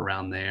surf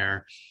around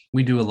there.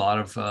 We do a lot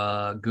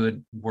of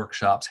good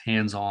workshops,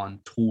 hands-on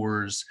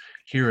tours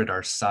here at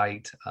our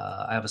site.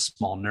 I have a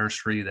small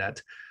nursery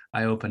that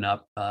I open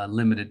up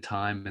limited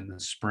time in the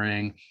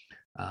spring,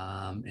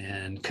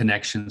 and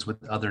connections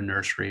with other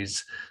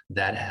nurseries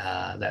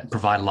that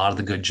provide a lot of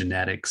the good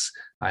genetics.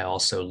 I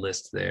also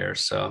list there.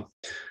 So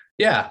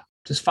yeah,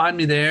 just find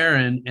me there,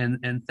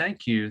 and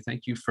thank you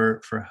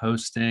for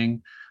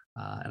hosting.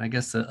 And I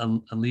guess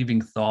a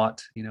leaving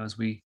thought, as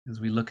we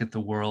look at the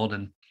world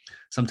and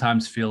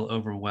sometimes feel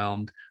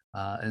overwhelmed,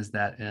 is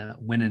that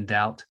when in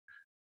doubt,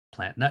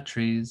 plant nut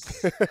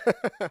trees.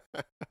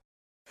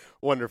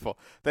 Wonderful.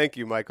 Thank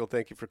you, Michael.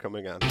 Thank you for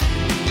coming on.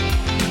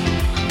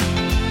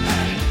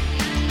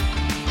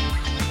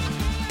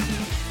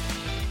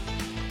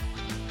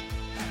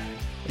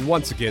 And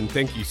once again,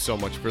 thank you so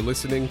much for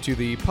listening to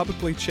the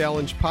Publicly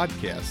Challenged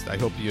podcast. I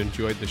hope you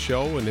enjoyed the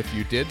show, and if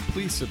you did,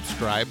 please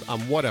subscribe on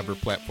whatever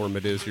platform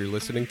it is you're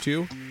listening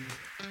to.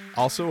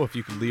 Also, if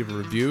you could leave a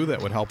review,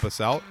 that would help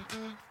us out.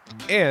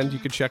 And you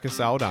can check us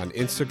out on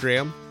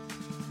Instagram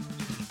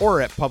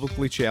or at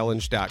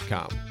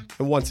publiclychallenged.com.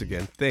 And once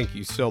again, thank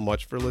you so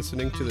much for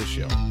listening to the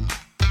show.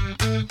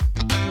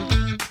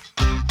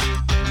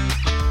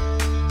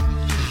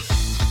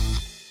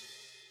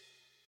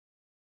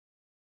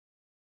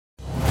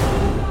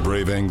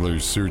 Brave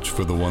anglers search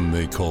for the one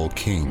they call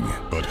king,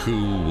 but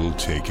who will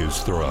take his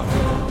throne?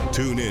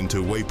 Tune in to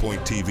Waypoint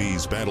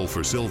TV's Battle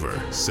for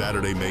Silver,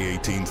 Saturday, May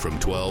 18th from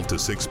 12 to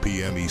 6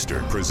 p.m.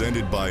 Eastern,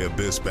 presented by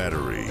Abyss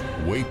Battery.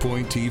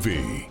 Waypoint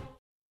TV.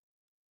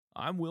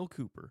 I'm Will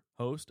Cooper,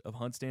 host of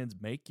HuntStand's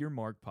Make Your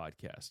Mark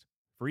podcast.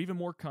 For even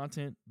more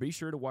content, be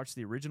sure to watch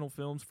the original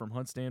films from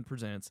HuntStand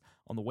Presents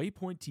on the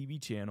Waypoint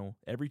TV channel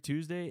every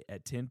Tuesday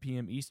at 10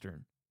 p.m.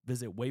 Eastern.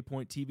 Visit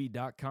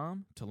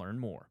waypointtv.com to learn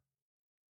more.